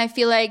 and I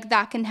feel like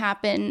that can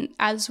happen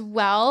as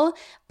well.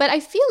 But I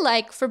feel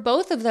like for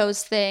both of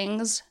those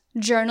things,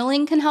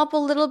 journaling can help a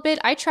little bit.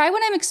 I try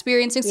when I'm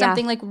experiencing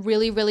something like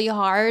really, really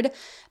hard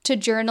to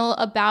journal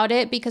about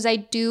it, because I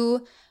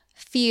do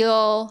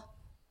feel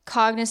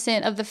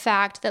cognizant of the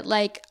fact that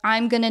like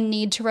I'm gonna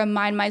need to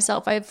remind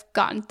myself I've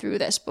gotten through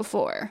this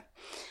before.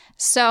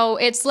 So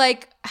it's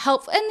like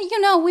helpful. And you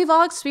know, we've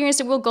all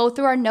experienced it. We'll go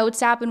through our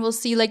notes app and we'll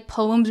see like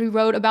poems we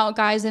wrote about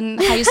guys in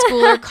high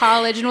school or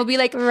college, and we'll be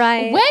like,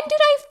 when did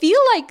I feel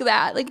like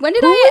that? Like, when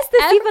did who is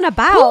this even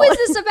about? Who is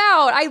this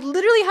about? I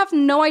literally have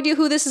no idea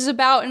who this is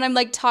about, and I'm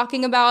like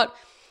talking about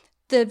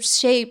the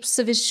shapes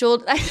of his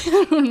shoulder. I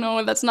don't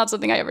know. That's not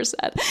something I ever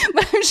said.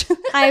 But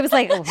I was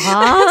like, what?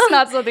 That's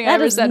not something I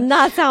ever said. That does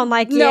not sound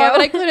like you. No,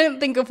 but I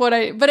couldn't think of what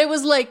but it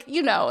was like,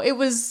 you know, it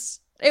was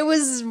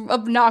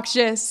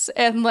obnoxious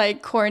and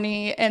like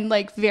corny and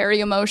like very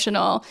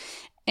emotional.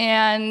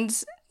 And,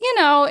 you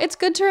know, it's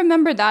good to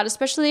remember that,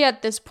 especially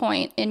at this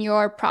point in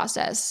your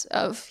process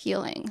of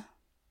healing.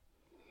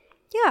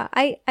 Yeah,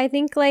 I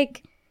think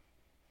like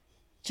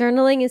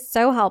journaling is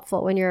so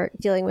helpful when you're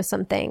dealing with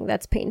something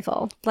that's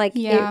painful. Like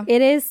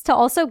it is to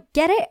also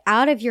get it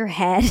out of your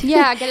head.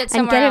 Yeah, get it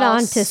somewhere and get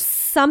else. it onto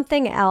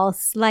something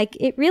else. Like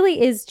it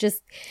really is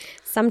just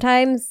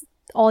sometimes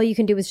all you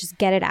can do is just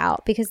get it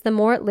out, because the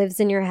more it lives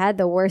in your head,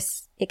 the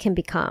worse it can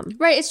become.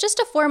 Right. It's just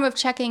a form of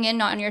checking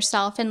in on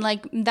yourself. And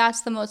like,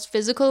 that's the most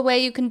physical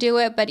way you can do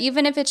it. But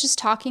even if it's just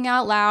talking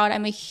out loud,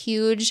 I'm a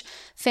huge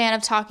fan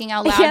of talking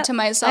out loud to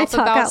myself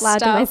about out loud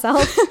stuff. to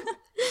myself.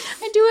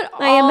 I do it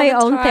all I am my the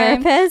own time.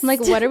 therapist. I'm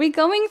like, what are we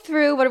going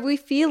through? What are we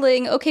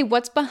feeling? Okay,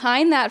 what's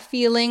behind that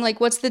feeling?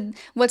 Like, what's the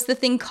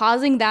thing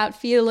causing that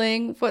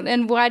feeling?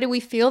 And why do we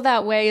feel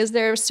that way? Is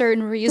there a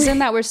certain reason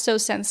that we're so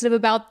sensitive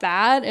about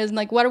that? And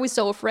like, what are we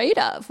so afraid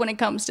of when it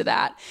comes to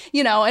that?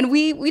 You know, and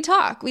we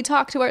talk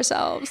to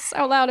ourselves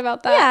out loud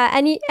about that. Yeah,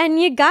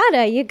 and you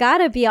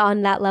gotta be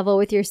on that level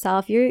with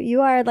yourself. You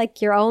are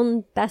like your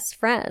own best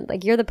friend.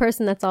 Like you're the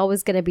person that's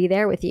always gonna be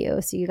there with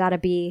you. So you gotta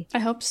I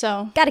hope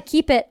so. Gotta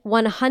keep it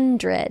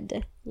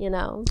 100, you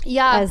know,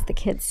 as the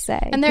kids say.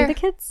 And do the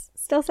kids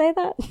still say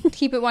that?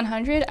 Keep it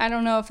 100? I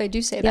don't know if they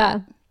do say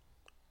that.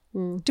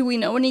 Do we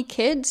know any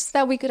kids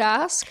that we could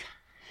ask?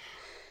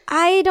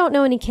 I don't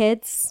know any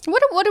kids.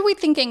 What are we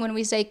thinking when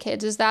we say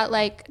kids? Is that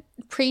like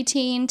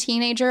preteen,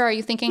 teenager? Are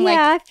you thinking like...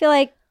 Yeah, I feel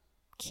like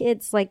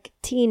kids like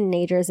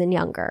teenagers and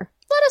younger.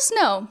 Let us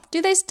know.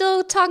 Do they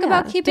still talk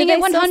about keeping it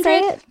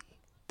 100?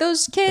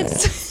 Those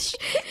kids?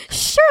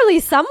 Surely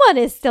someone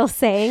is still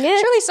saying it.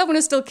 Surely someone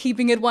is still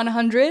keeping it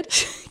 100.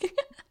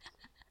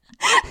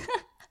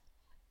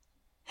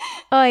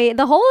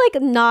 The whole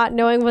like not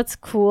knowing what's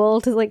cool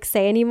to like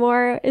say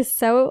anymore is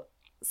so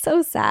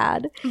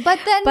sad. But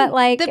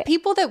like the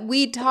people that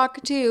we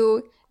talk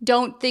to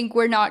don't think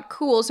we're not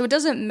cool, so it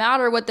doesn't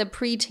matter what the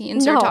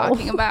preteens are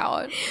talking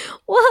about.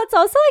 Well, it's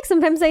also like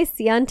sometimes I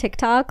see on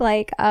TikTok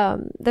like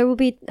there will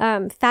be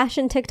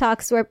fashion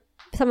TikToks where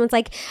someone's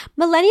like,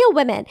 millennial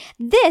women,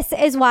 this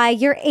is why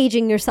you're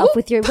aging yourself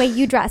with your way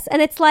you dress.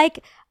 And it's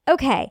like,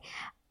 okay,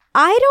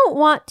 I don't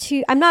want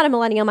to, I'm not a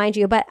millennial, mind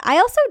you, but I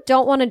also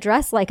don't want to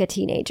dress like a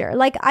teenager.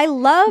 Like I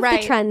love the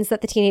trends that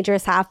the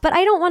teenagers have, but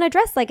I don't want to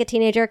dress like a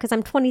teenager because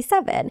I'm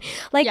 27.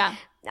 Like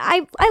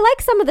I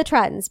like some of the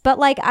trends, but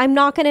like I'm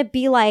not going to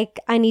be like,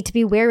 I need to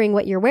be wearing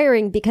what you're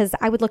wearing, because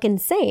I would look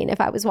insane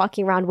if I was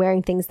walking around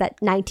wearing things that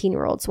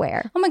 19-year-olds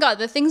wear. Oh my God,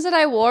 the things that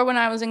I wore when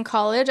I was in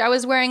college, I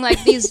was wearing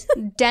like these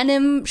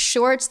denim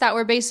shorts that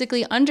were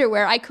basically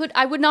underwear.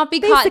 I would not be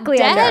caught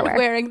dead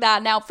wearing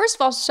that now. First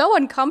of all, so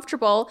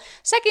uncomfortable.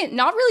 Second,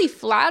 not really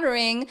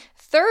flattering.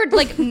 Third,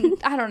 like,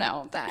 I don't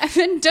know,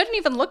 it doesn't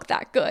even look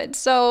that good.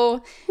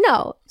 So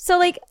no. So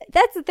like,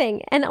 that's the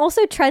thing. And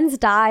also trends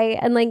die,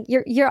 and like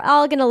you're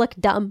all going to look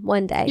dumb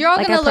one day. You're all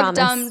going to look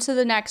dumb to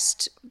the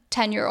next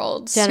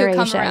 10-year-olds who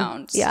come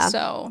around. Yeah.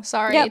 So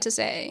sorry to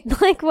say.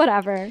 Like,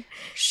 whatever.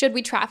 Should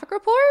we traffic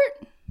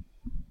report?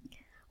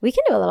 We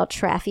can do a little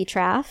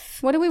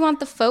traff. What do we want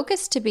the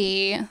focus to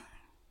be?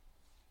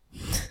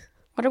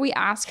 What are we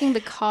asking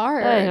the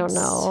cards? I don't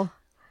know.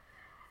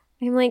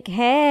 I'm like,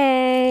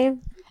 hey.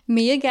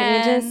 Me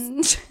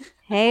again.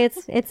 Hey,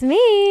 it's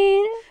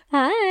me.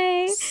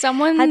 Hi.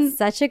 Someone had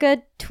such a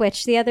good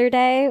Twitch the other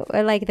day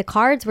where like the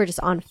cards were just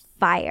on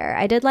fire.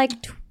 I did like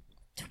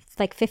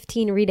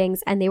 15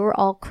 readings, and they were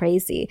all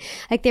crazy.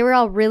 Like they were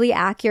all really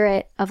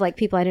accurate of like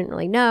people I didn't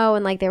really know,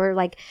 and like they were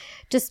like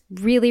just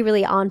really,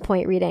 really on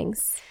point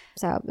readings.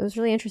 So it was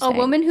really interesting. A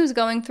woman who's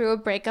going through a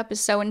breakup is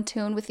so in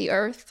tune with the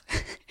earth.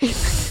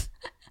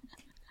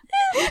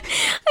 I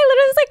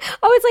literally was like,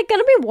 oh, it's like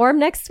gonna be warm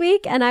next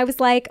week, and I was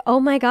like,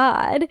 oh my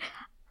God,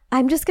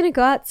 I'm just gonna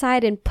go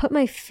outside and put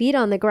my feet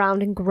on the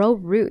ground and grow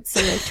roots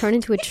and like turn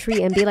into a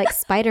tree and be like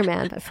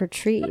Spider-Man but for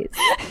trees.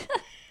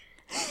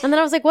 And then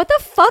I was like, what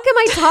the fuck am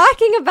I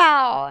talking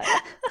about?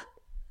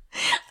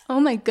 Oh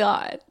my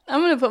God,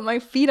 I'm gonna put my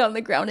feet on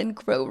the ground and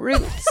grow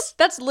roots.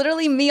 That's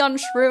literally me on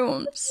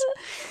shrooms.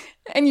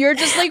 And you're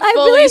just like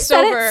fully really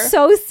sober. Said it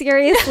so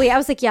seriously. I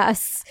was like,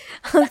 yes,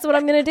 that's what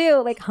I'm gonna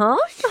do. Like, huh?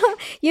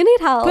 You need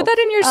help. Put that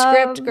in your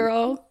script,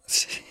 girl.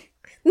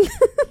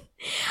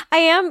 I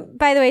am,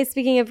 by the way,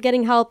 speaking of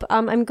getting help,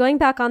 I'm going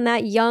back on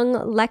that young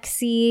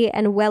Lexi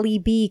and Welly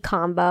B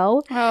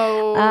combo.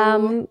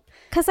 Oh.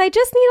 Because I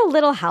just need a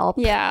little help.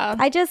 Yeah.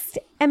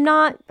 I'm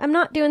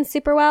not doing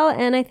super well,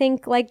 and I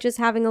think like just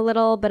having a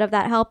little bit of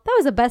that help, that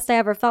was the best I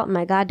ever felt in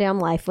my goddamn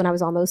life when I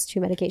was on those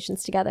 2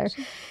 medications together.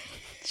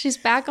 She's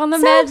back on the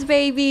meds,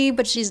 baby,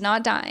 but she's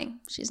not dying.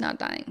 She's not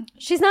dying.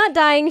 She's not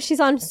dying. She's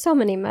on so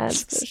many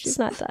meds, but she's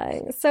not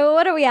dying. So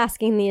what are we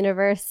asking the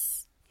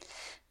universe?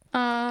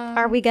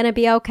 Are we going to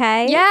be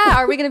okay? Yeah,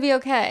 are we going to be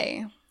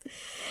okay?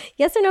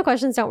 Yes or no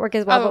questions don't work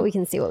as well, but we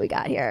can see what we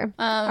got here.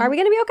 Are we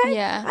going to be okay?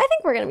 Yeah. I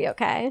think we're going to be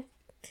okay.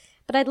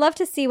 But I'd love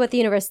to see what the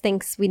universe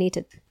thinks we need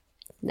to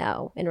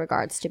know in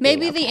regards to being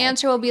Maybe okay. the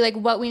answer will be like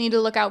what we need to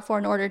look out for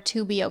in order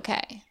to be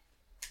okay.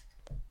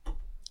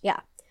 Yeah.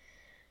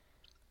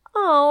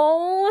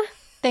 Oh.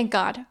 Thank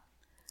God.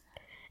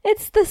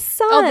 It's the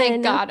sun. Oh,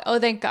 thank God. Oh,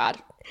 thank God.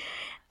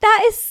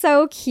 That is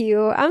so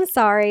cute. I'm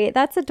sorry.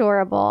 That's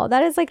adorable.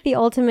 That is like the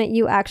ultimate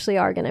you actually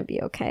are going to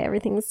be okay.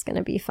 Everything's going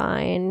to be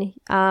fine.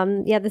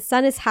 Yeah, the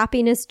sun is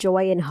happiness,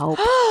 joy, and hope.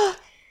 That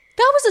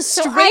was a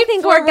straightforward I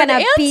think we're gonna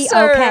answer. be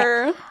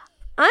okay.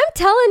 I'm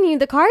telling you,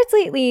 the cards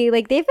lately,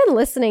 like they've been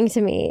listening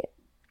to me.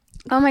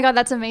 Oh my God,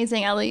 that's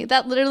amazing, Ellie.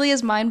 That literally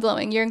is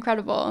mind-blowing. You're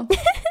incredible.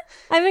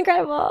 I'm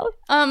incredible.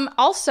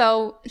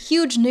 Also,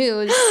 huge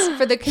news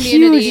for the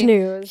community. Huge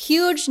news.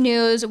 Huge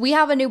news. We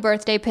have a new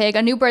birthday pig.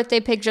 A new birthday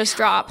pig just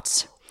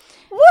dropped.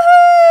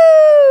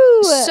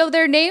 Woohoo! So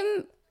their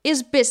name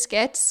is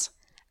Biscuits.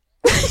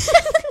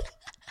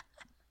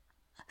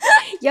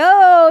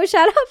 Yo,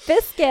 shout out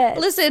Biscuit.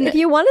 Listen. If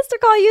you want us to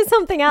call you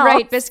something else.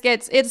 Right,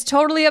 Biscuits. It's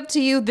totally up to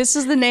you. This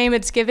is the name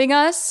it's giving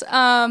us.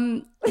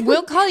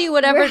 We'll call you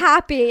whatever. We're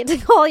happy to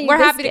call you We're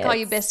Biscuits. happy to call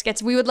you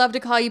Biscuits. We would love to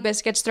call you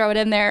Biscuits. Throw it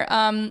in there.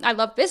 I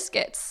love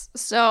biscuits.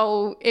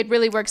 So it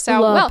really works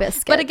out Love well.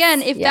 biscuits. But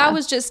again, if Yeah. that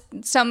was just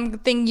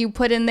something you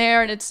put in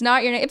there and it's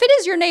not your name, if it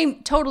is your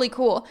name, totally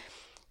cool.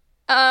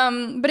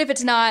 But if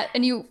it's not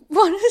and you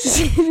want to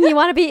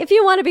if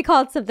you want to be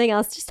called something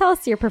else, just tell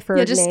us your preferred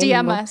yeah, just name.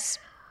 DM us.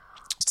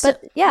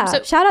 But yeah,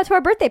 shout out to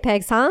our birthday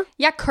pigs, huh?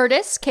 Yeah,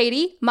 Curtis,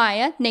 Katie,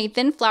 Maya,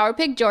 Nathan, Flower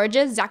Pig,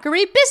 Georgia,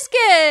 Zachary,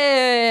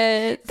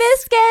 Biscuits.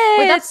 Biscuits!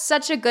 Wait, that's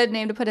such a good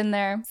name to put in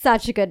there.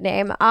 Such a good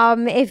name.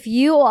 If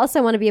you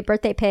also want to be a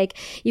birthday pig,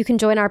 you can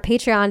join our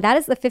Patreon. That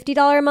is the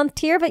 $50 a month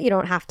tier, but you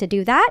don't have to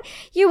do that.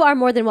 You are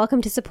more than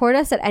welcome to support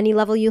us at any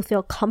level you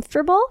feel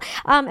comfortable.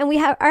 And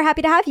we are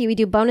happy to have you. We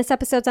do bonus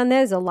episodes on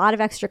those, a lot of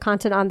extra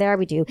content on there.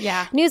 We do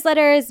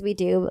newsletters, we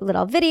do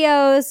little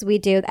videos, we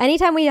do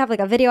anytime we have like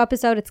a video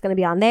episode, it's going to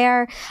be on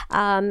there.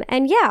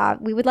 And yeah,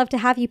 we would love to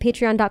have you.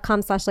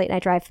 Patreon.com/late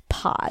night drive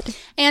pod.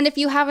 And if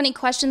you have any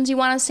questions you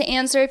want us to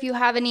answer, if you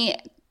have any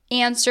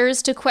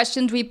answers to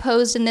questions we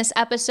posed in this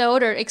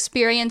episode or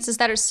experiences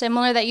that are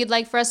similar that you'd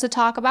like for us to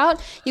talk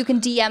about, you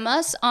can DM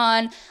us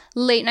on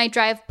Late Night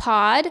Drive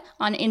Pod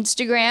on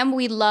Instagram.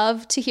 We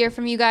love to hear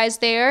from you guys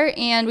there,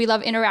 and we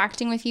love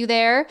interacting with you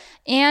there.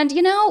 And,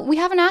 you know, we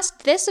haven't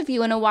asked this of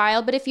you in a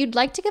while, but if you'd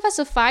like to give us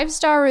a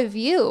 5-star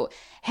review,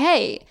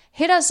 hey,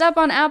 hit us up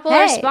on Apple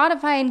or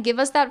Spotify and give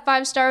us that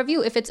 5-star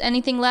review. If it's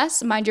anything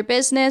less, mind your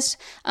business.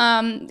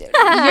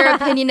 Your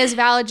opinion is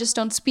valid, just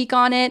don't speak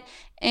on it.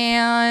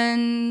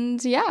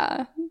 And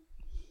yeah.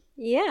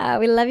 Yeah,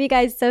 we love you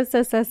guys so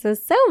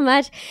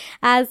much.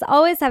 As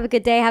always, have a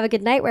good day, have a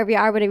good night, wherever you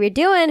are, whatever you're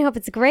doing. Hope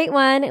it's a great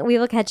one. We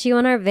will catch you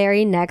on our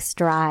very next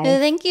drive.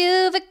 Thank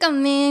you for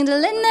coming to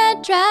Late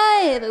Night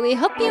Drive. We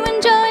hope you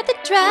enjoyed the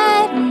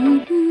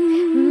drive.